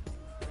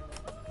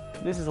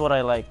 This is what I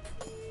like.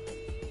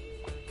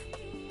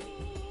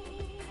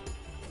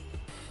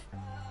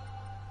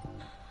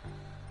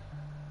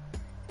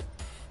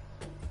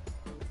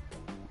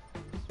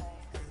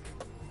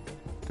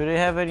 Do they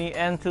have any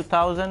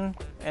N2000?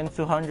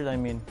 N200 I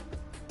mean.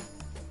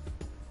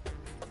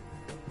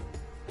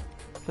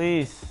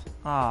 Please.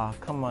 Ah,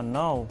 come on,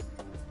 no.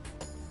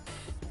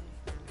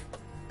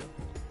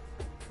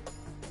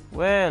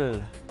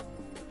 Well,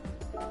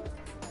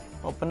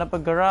 open up a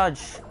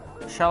garage,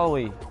 shall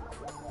we?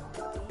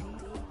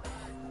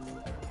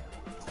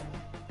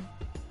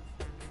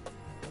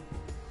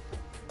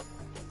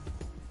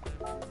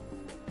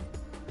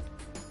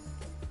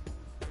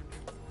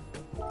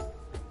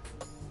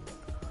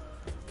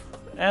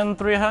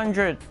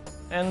 N300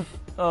 and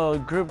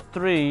group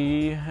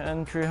 3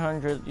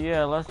 N300.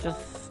 Yeah, let's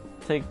just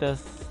take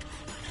this.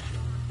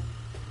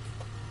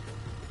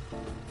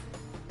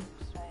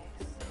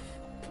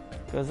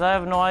 Because I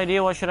have no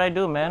idea what should I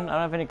do, man. I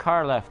don't have any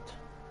car left.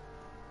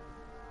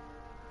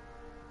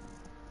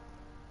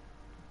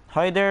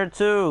 Hi there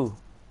too.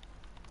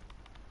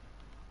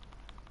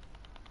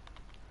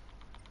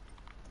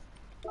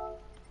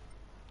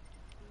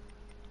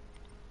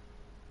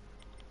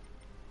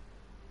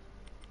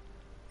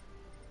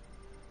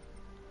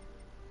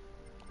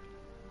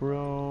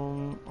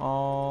 Room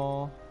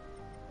all.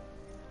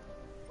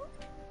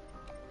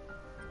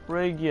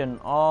 Region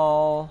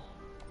all.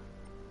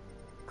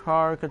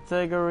 Car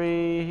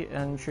category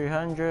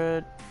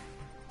N300.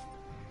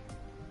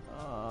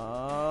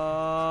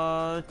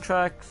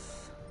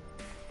 Tracks.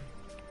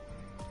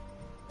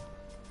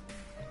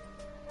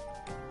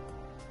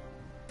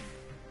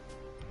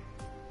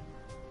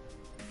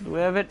 Do we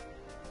have it?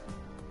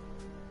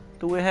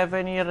 Do we have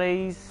any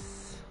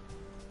race?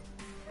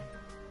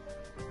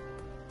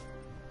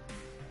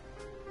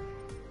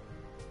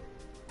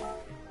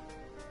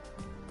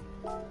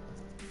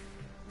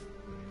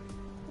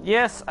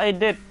 Yes, I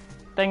did.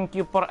 Thank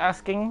you for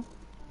asking.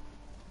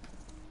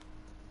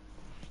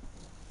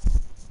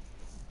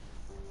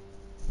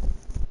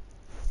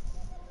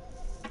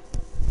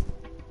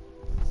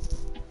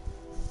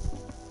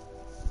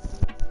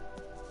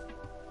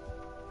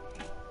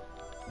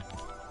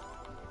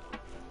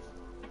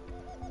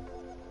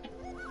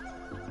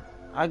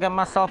 I got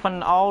myself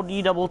an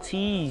Audi double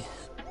T's.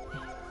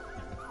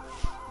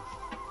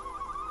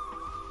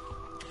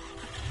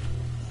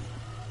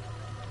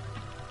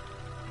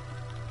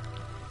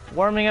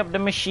 Warming up the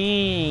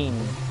machine.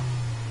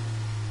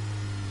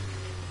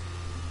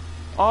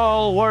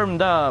 All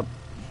warmed up.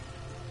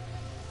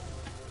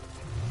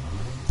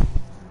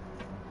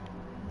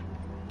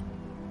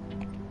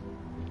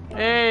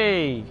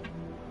 Hey.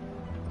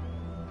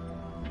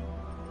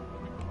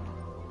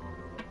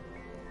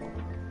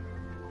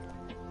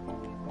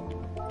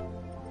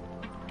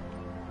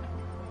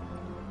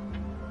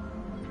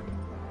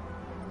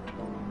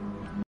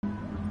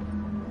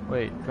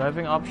 Wait,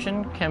 driving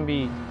option can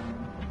be...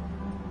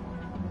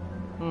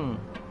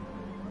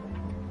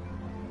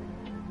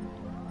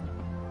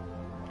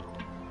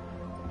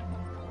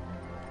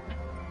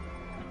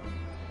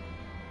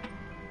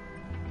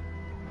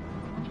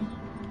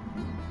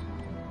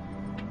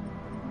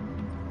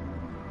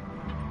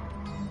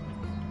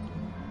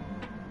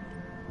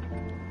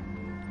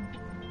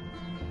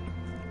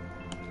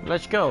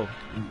 Let's go.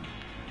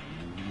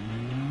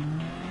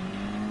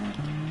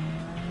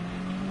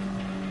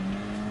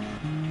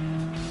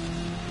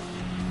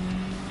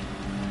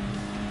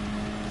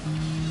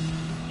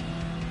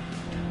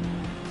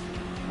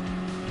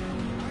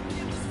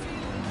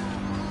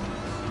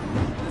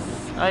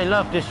 I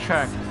love this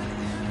track.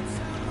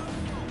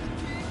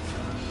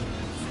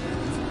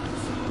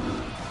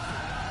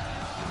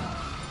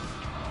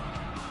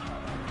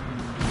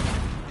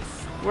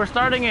 We're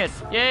starting it!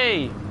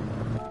 Yay!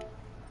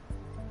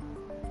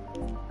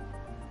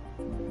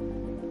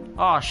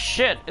 Oh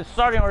shit! It's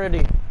starting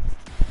already.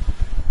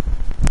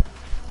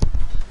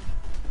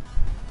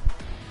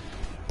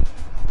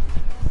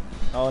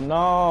 Oh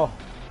no!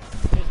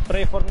 Please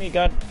pray for me,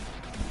 God.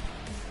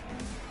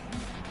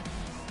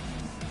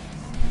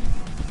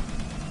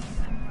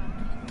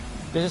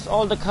 This is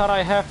all the car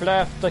I have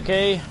left,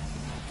 okay?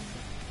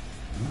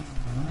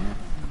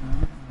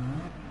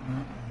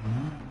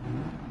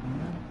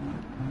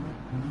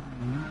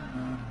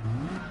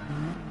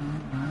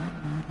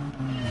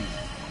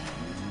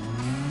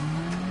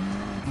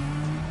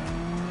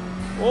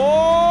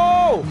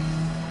 Oh!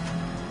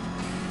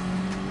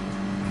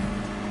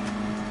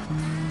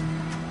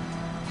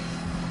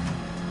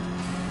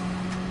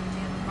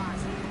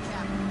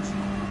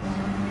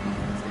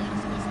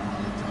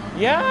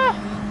 Yeah!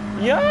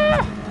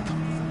 Yeah!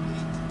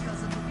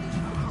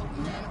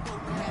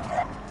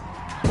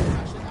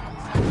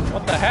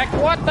 What the heck?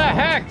 What the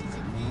heck?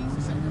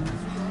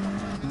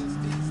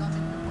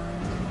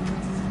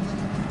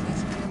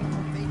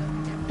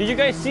 Did you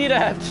guys see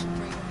that?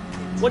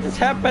 What just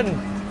happened?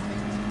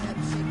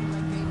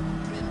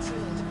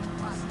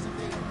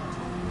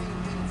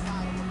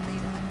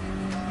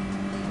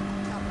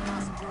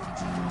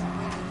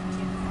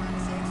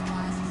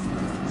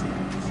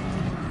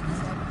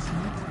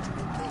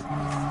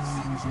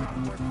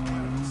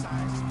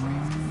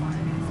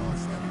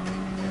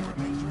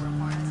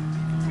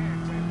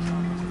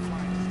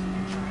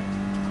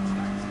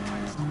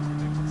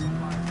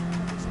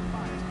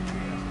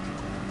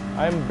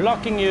 I'm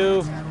blocking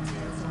you.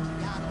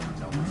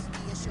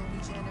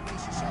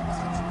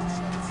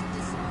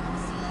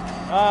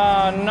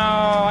 Oh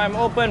no, I'm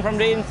open from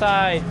the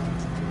inside.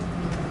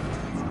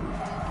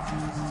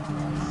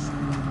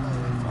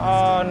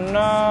 Oh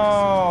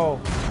no.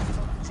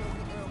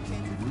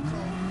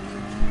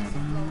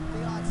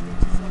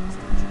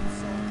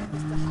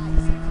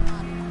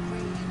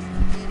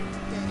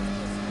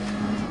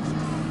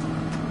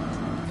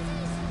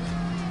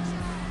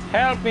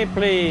 Help me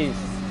please.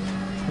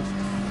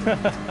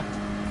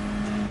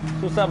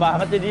 Susah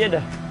banget ya dia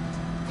dah.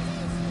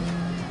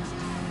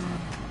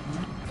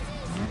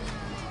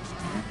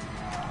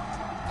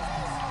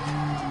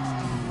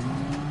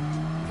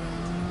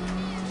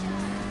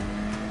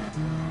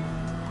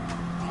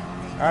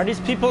 Are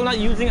these people not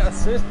using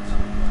assist?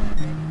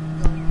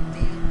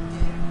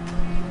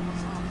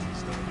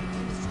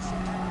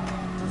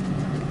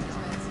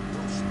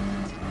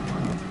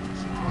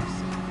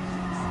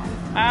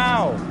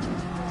 Ow!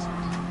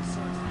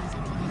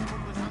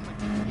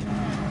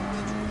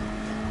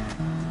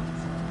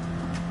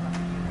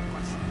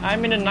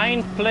 I'm in the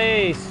 9th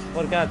place,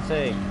 for God's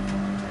sake.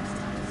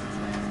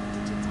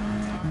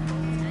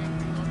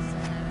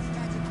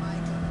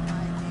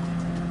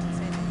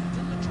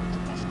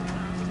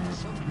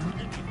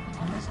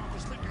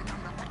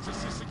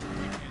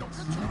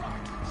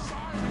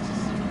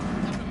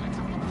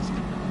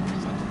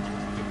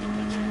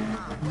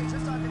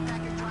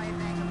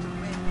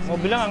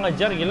 Mobilnya nggak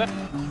ngejar, gila.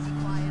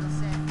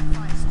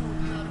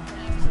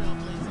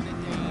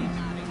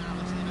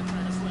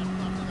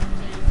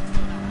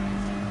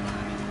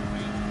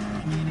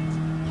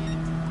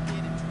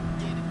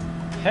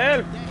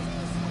 Help!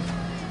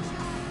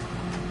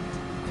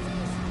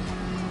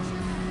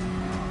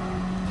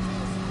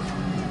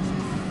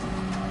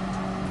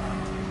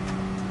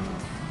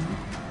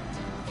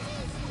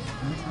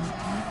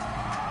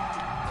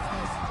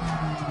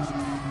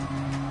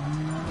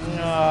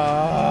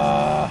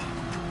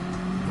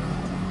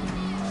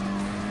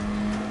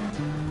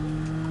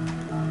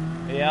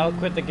 Yeah, I'll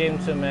quit the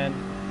game too, man.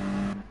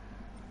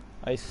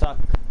 I suck.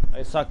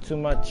 I suck too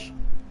much.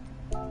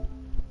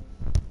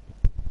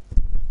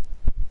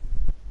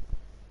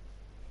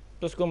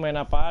 Terus gue main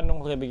apaan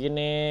dong kayak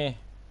begini?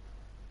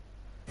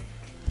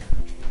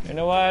 You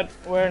know what?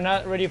 We're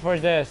not ready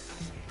for this.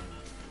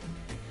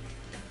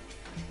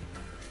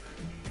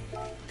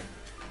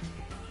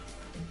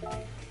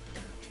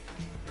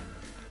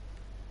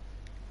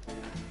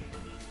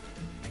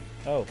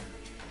 Oh,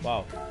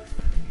 wow.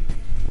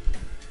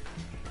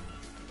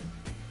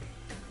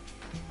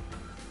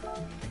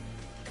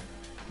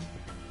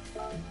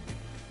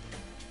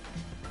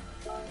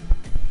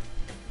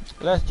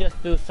 Let's just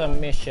do some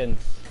missions.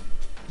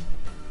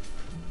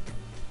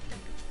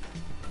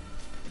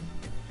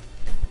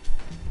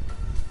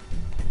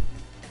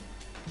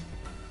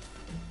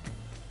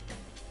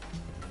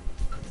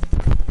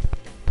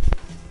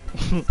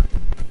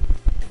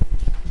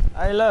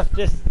 I love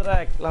this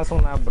track.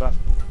 Langsung nabrak.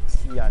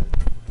 Sial.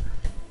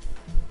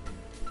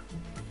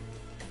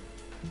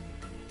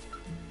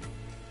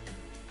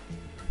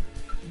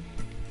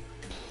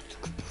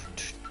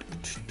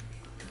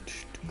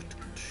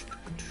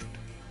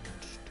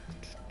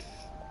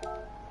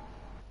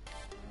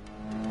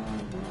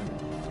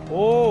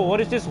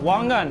 this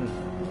Wangan?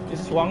 Is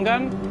this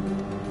Wangan?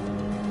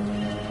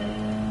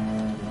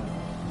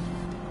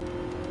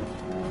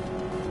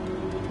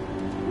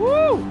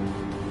 Woo!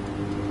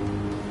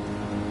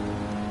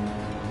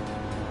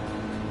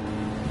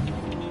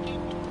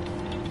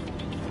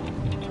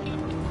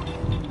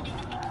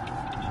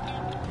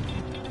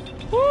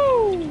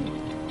 Woo!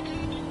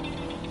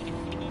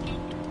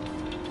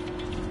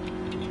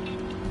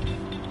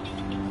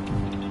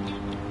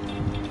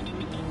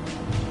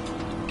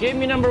 Give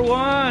me number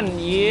one,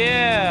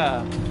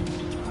 yeah.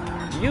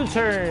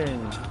 U-turn.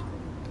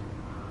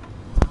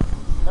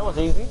 That was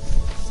easy.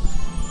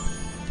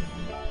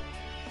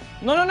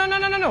 No.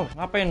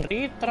 Ngapain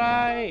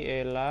retry?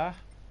 Elah.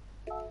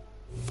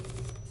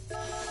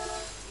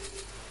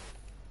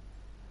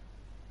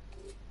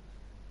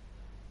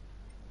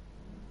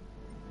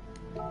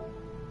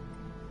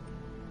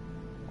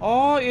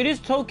 Oh, it is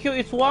Tokyo.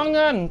 It's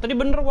Wangan. Tadi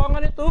bener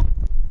Wangan itu.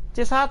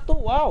 C1.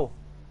 Wow.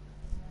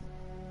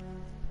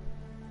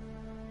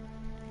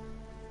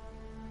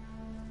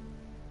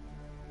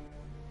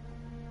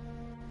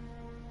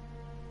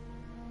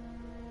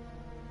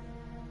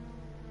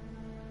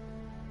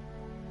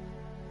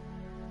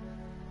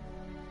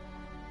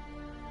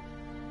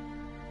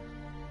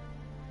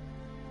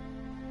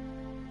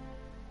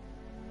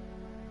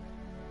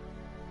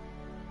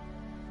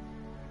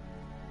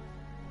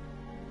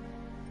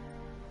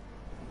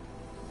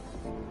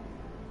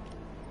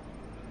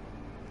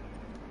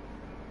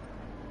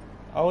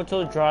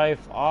 Auto drive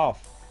off.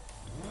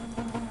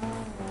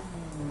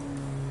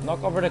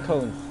 Knock over the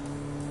cones.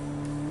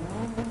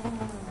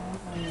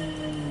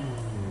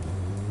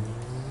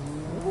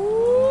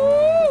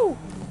 Woo!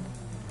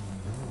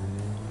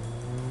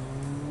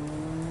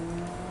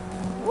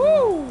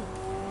 Woo!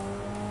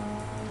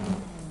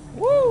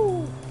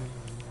 Woo!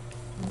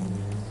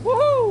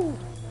 Woohoo!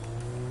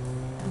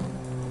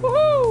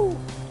 Woohoo!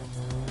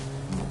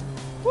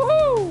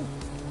 Woohoo!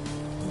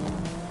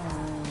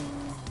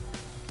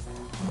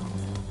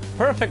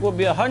 Perfect would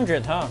be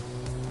 100, huh?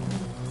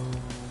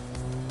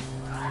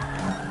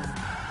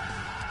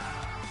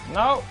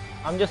 No,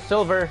 I'm just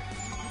silver.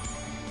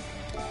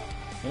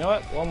 You know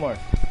what? One more.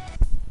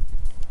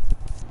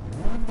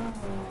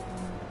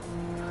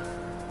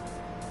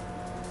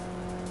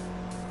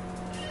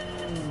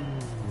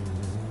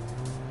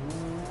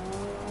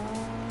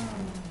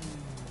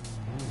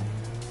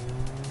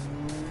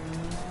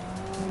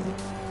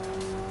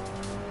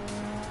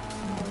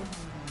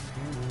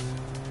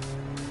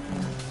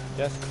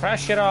 Just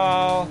crash it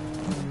all.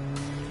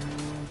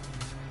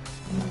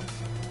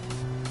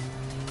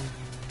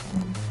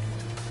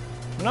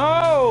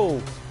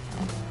 No!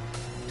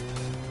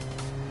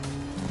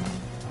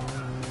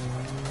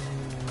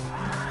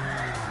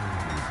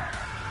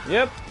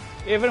 Yep,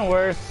 even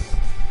worse.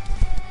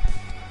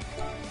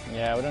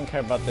 Yeah, we don't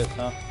care about this,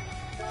 huh?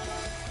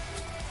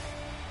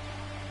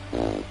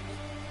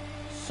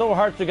 So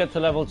hard to get to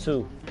level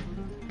 2.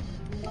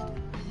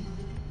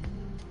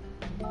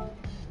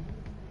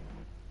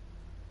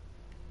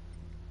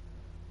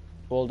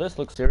 Well, this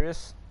looks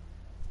serious.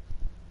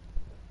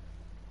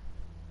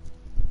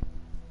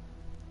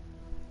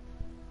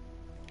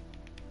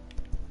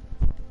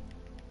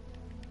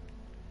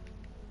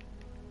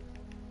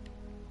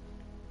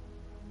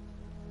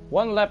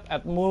 One lap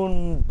at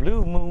Blue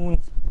Moon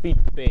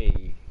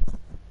Speedway.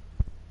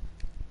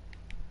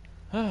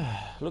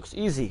 Looks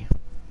easy.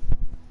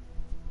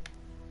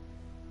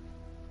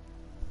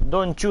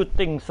 Don't you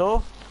think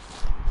so?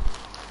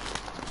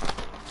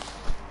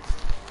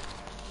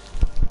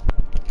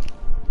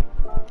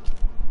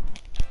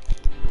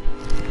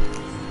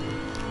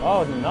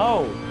 Oh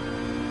no!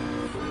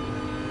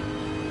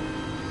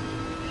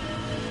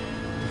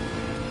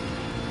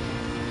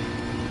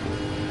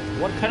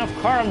 What kind of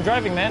car I'm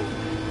driving, man?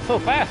 So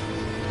fast!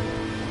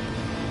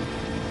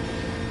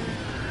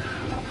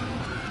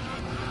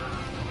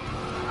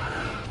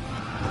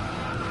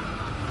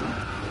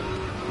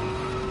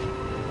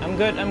 I'm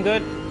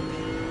good.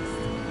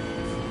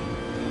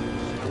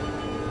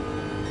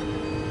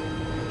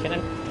 Can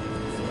I?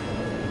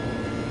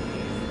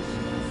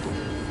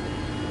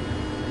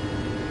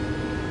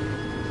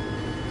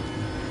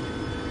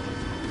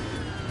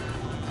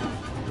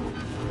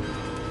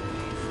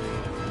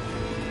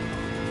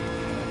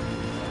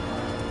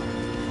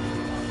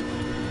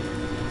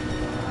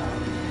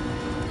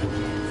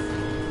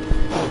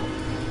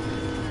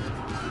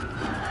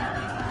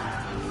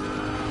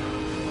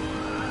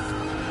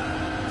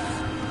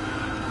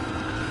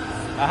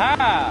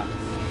 Aha!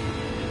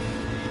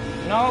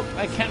 Nope,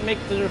 I can't make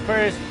the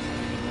first.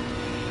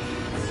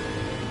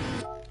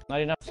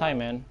 Not enough time,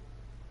 man.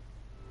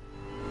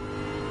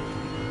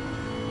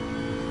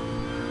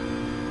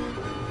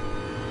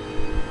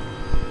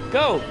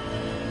 Go!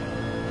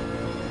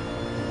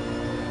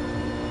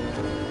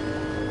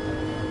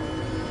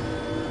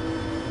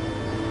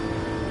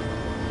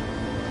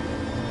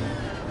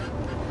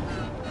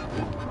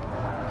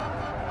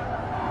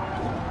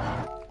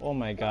 Oh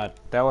my god,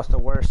 that was the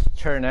worst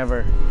turn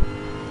ever.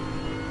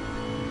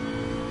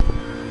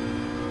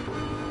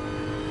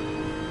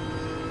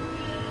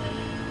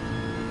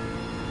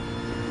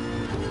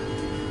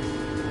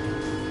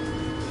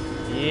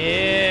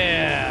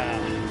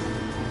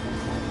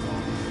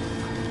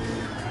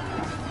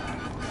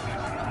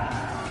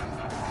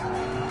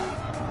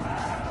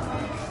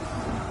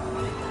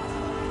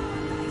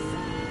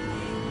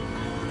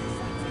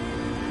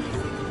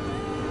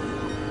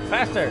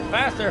 Faster,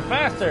 faster,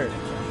 faster.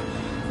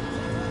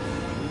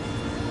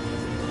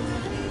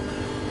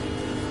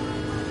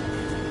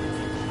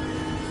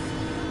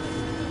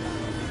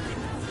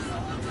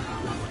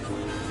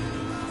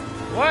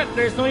 What?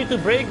 There's no need to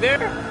brake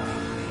there?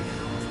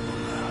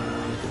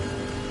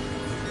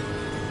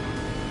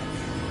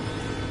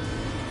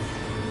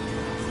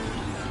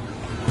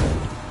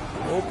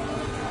 Oh.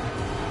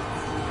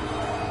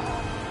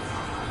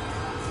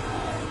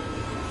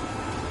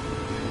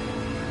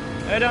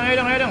 Ayo dong, ayo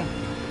dong, ayo dong.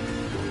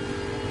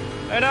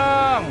 Ayo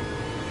dong.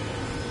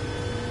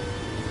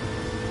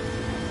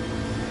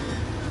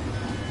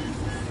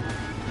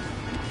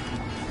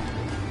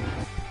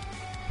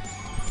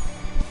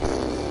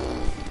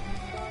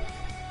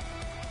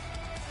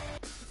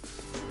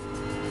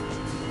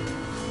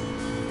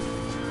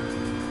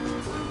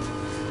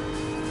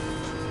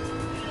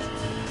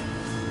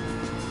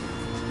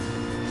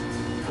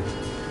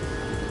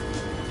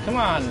 Come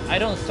on, I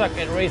don't suck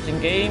at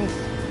racing games.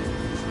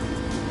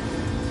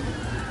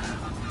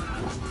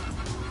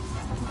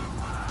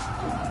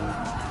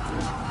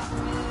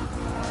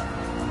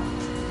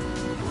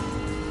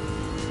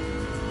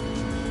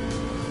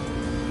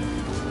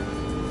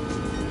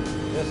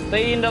 Just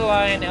stay in the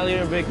line, and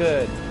you'll be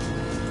good.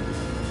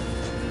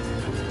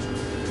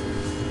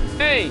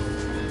 Hey,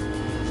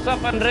 sup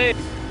Andre?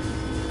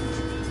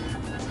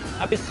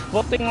 Habis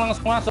voting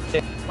langsung masuk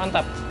deh,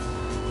 mantap.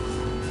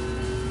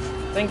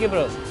 Thank you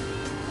bro.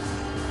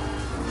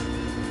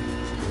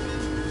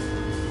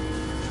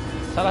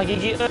 Salah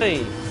gigi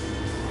euy.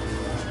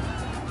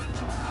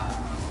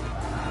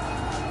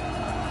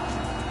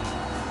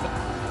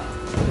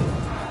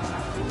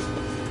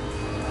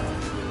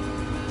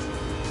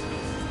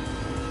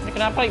 Ini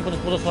kenapa lagi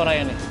putus-putus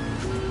suaranya nih?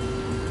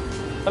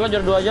 Kalau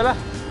juara 2 aja lah.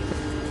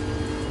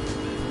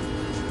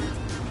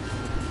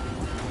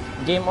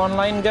 Game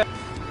online gak?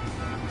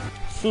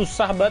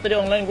 Susah banget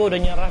tadi online, gue udah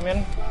nyerah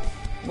men.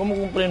 Gue mau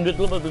kumpulin duit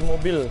dulu buat beli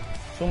mobil.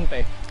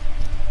 Sumpah.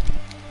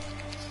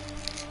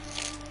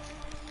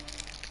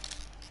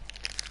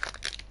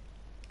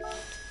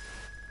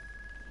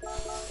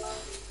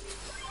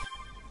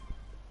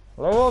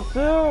 Level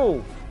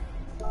 2.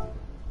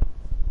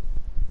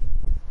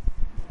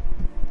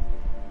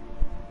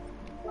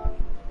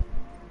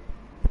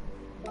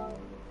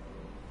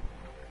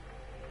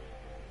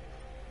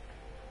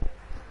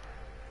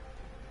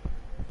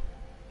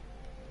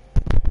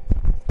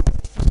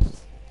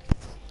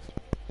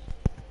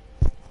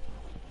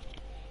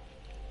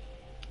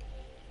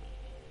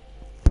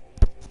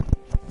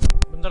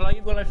 Bentar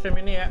lagi gue live stream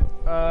ini ya,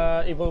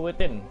 Evil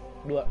Within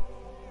 2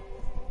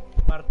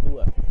 part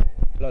 2.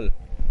 Lol.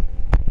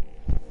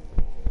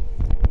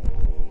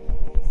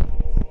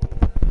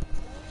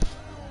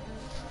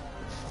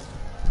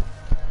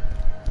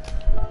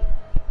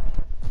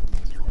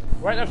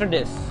 Right after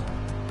this,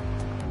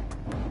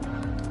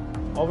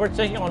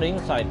 overtaking on the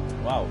inside.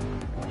 Wow.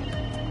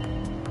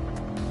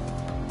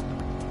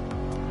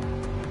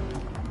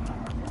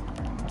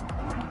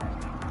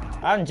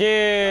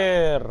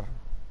 Anjir.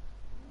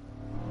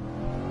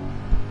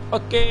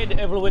 Okay,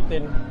 the Evil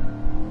Within.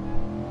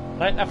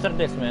 Right after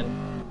this, man.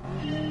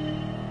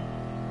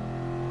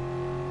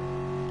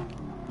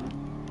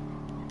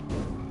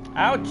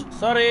 Ouch,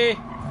 sorry.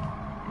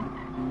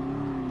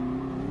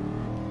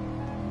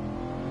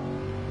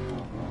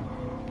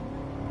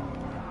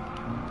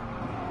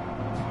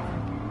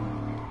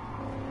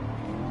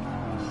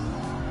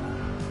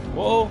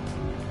 Whoa.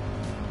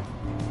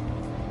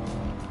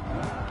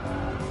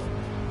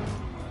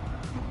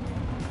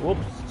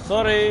 Whoops,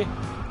 sorry.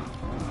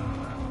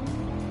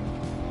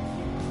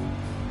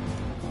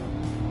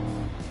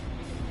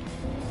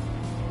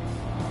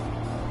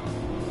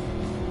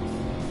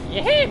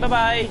 Yay,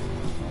 bye-bye.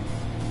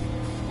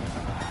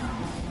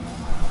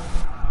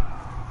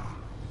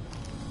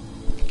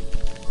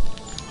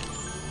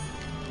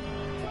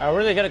 I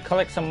really gotta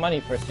collect some money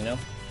first, you know.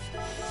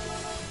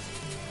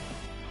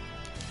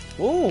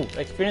 Ooh,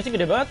 experience-nya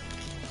gede banget.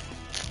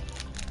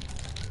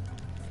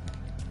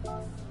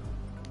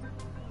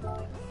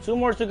 2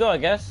 more to go, I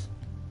guess.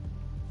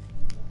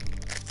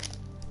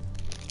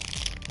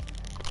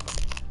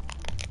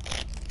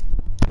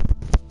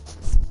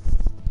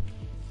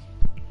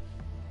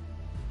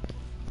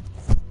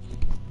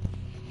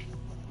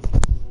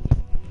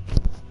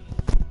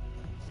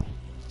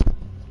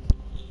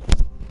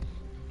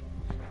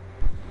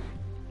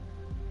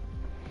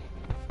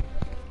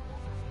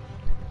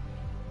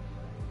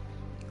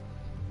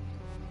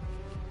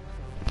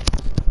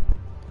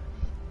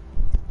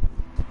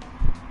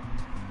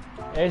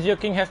 Ezio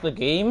King has the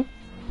game.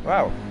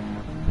 Wow.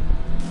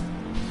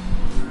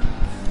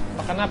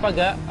 Makan apa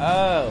gak?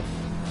 Oh.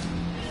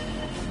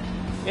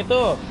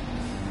 Itu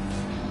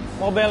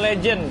Mobile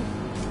Legend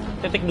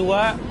titik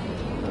 2.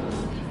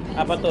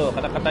 Apa tuh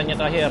kata-katanya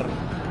terakhir?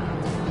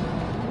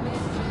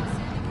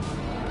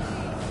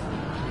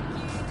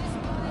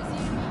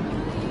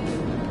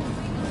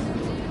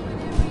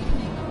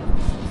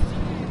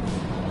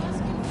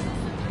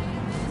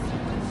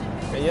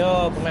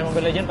 Ayo, pemain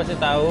Mobile Legend pasti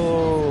tahu.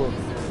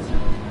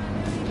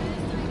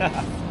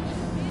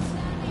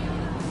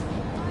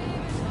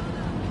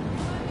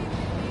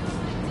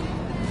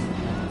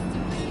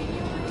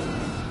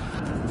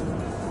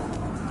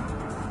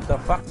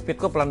 fuck,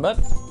 speedku pelan banget.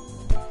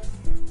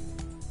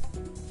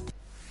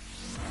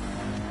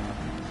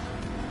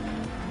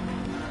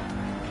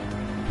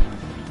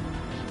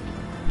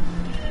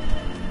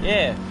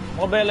 Yeah,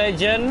 Mobile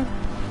Legend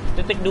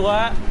titik 2.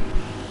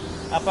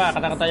 Apa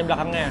kata-katanya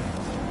belakangnya?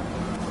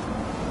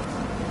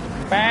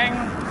 Peng,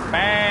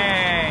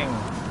 peng.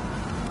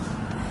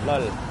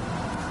 Lol.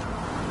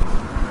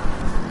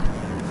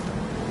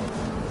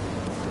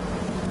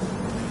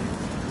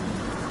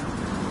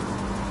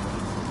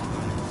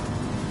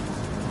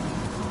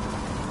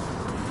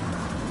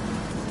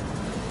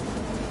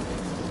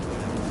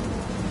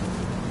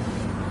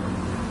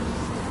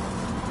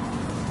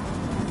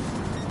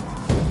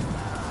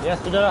 Ya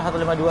sudahlah,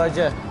 152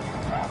 aja.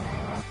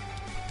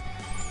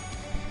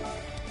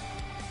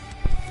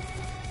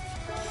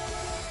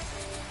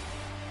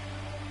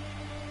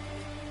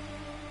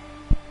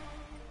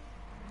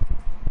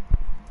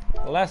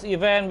 Last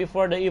event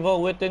before the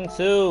Evil Within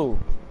 2.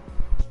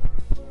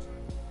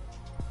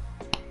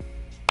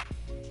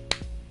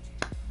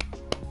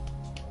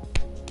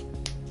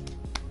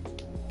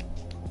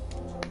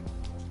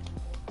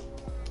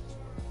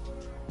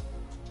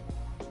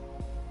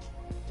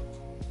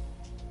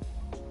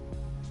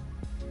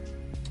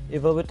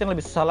 Evil Within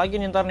lebih susah lagi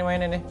nih ntar nih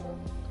mainnya nih.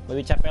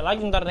 Lebih capek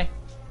lagi ntar nih.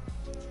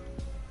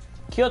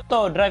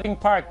 Kyoto Driving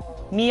Park.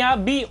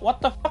 Miyabi,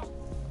 what the fuck?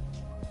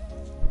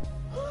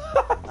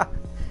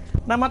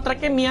 Nama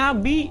tracknya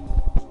Miyabi.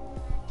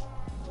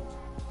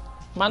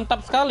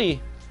 Mantap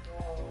sekali.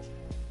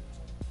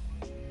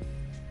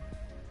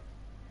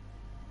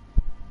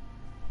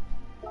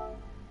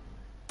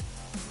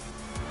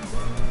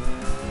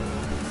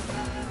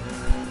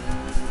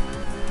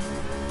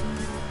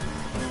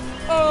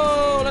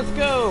 Oh, let's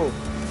go.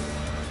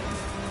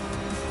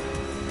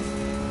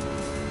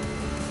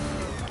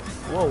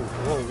 Whoa,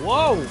 whoa,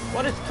 whoa.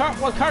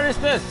 What car is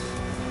this?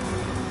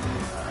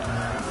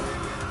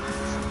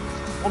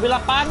 Mobil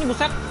apaan nih,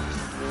 buset?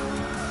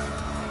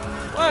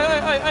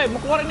 Woi, mau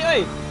keluar ini,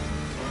 oi.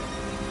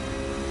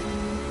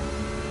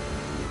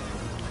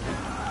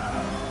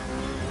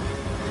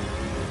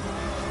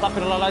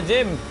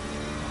 Astagfirullahaladzim.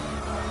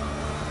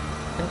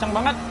 Kencang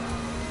banget.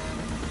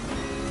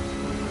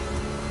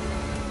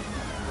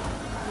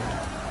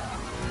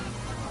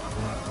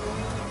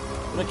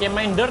 Udah kayak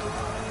main dirt.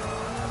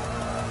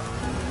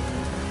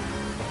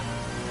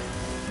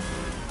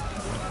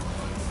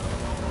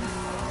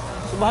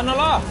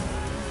 Subhanallah.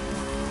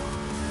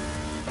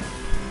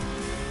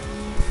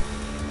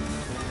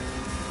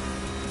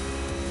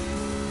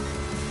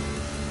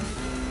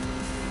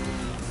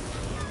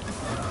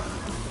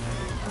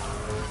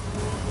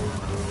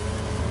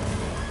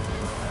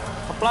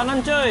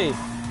 Kepelanan cuy.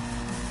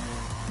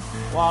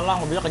 Walah,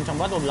 mobilnya kencang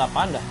banget, mobil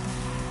apaan dah.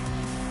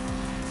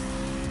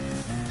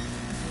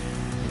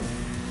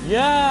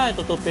 Ya,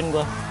 tutupin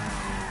gua.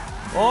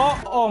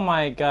 Oh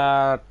my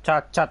god,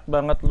 cacat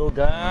banget lu,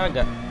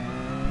 gaga.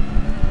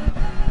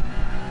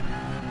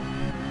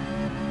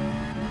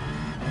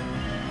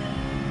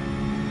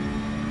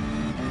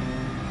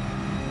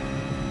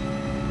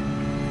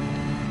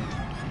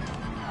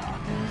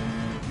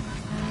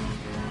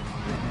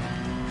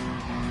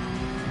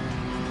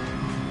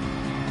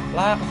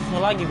 Lah, kesusul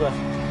lagi gua.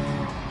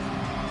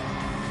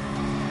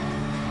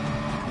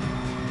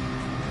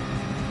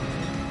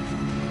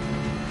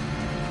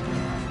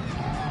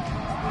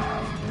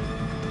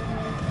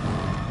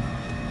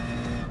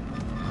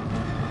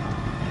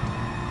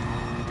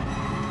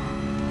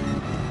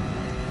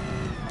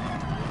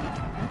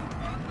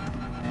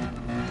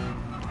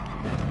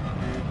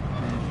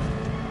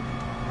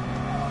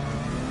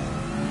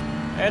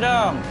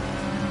 Dong.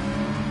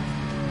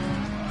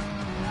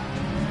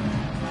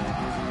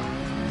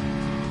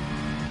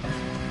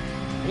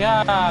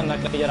 Ya, naik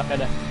lagi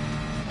jaraknya dah.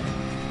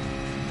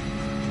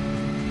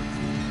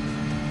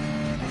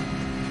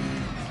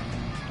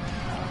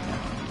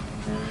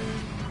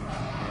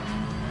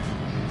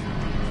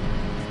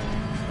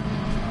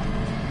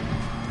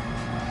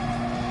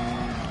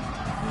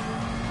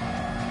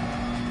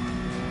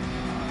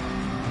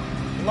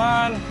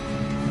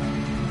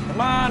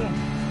 Teman.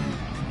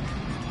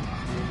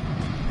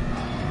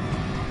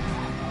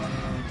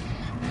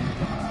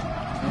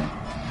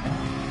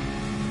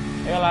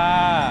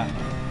 Ayolah.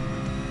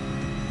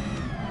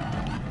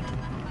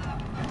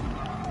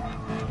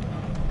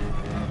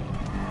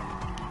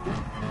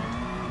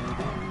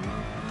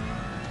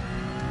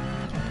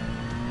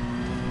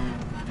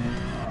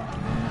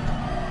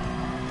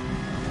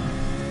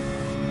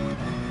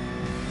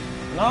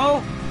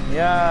 No?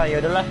 Ya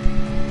udahlah.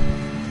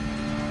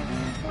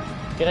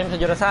 Kirain bisa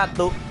juara 1.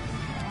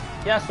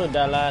 Ya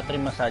sudahlah,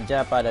 terima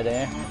saja apa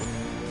adanya.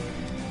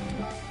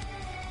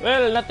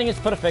 Well, nothing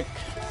is perfect.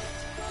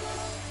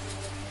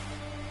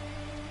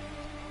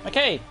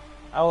 Okay,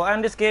 I will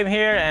end this game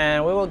here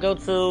and we will go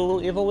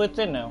to Evil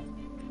Within now.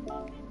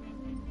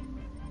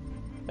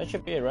 That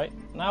should be it, right?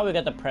 Now we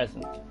got the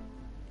present.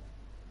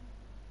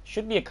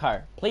 Should be a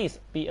car. Please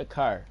be a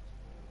car.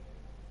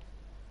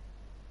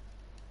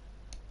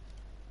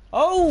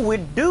 Oh, we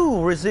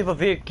do receive a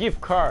gift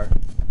card.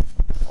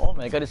 Oh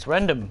my god, it's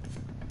random.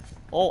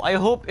 Oh, I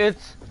hope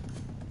it's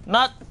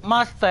not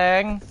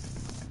Mustang.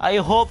 I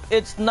hope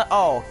it's not.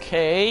 Oh,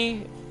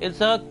 okay, it's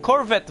a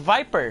Corvette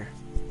Viper.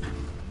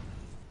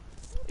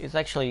 It's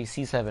actually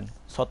C7.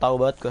 So tao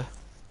banget ko.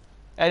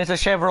 And it's a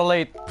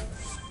Chevrolet.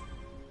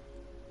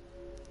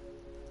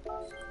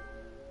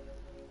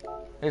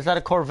 Is that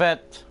a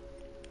Corvette?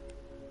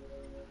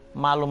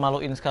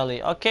 Malu-maluin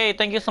sekali. Okay,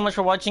 thank you so much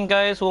for watching,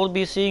 guys. We'll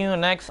be seeing you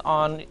next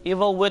on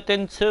Evil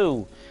Within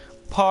 2,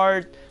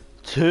 Part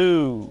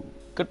 2.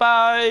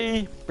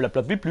 Goodbye. Blah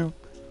blah blah blah.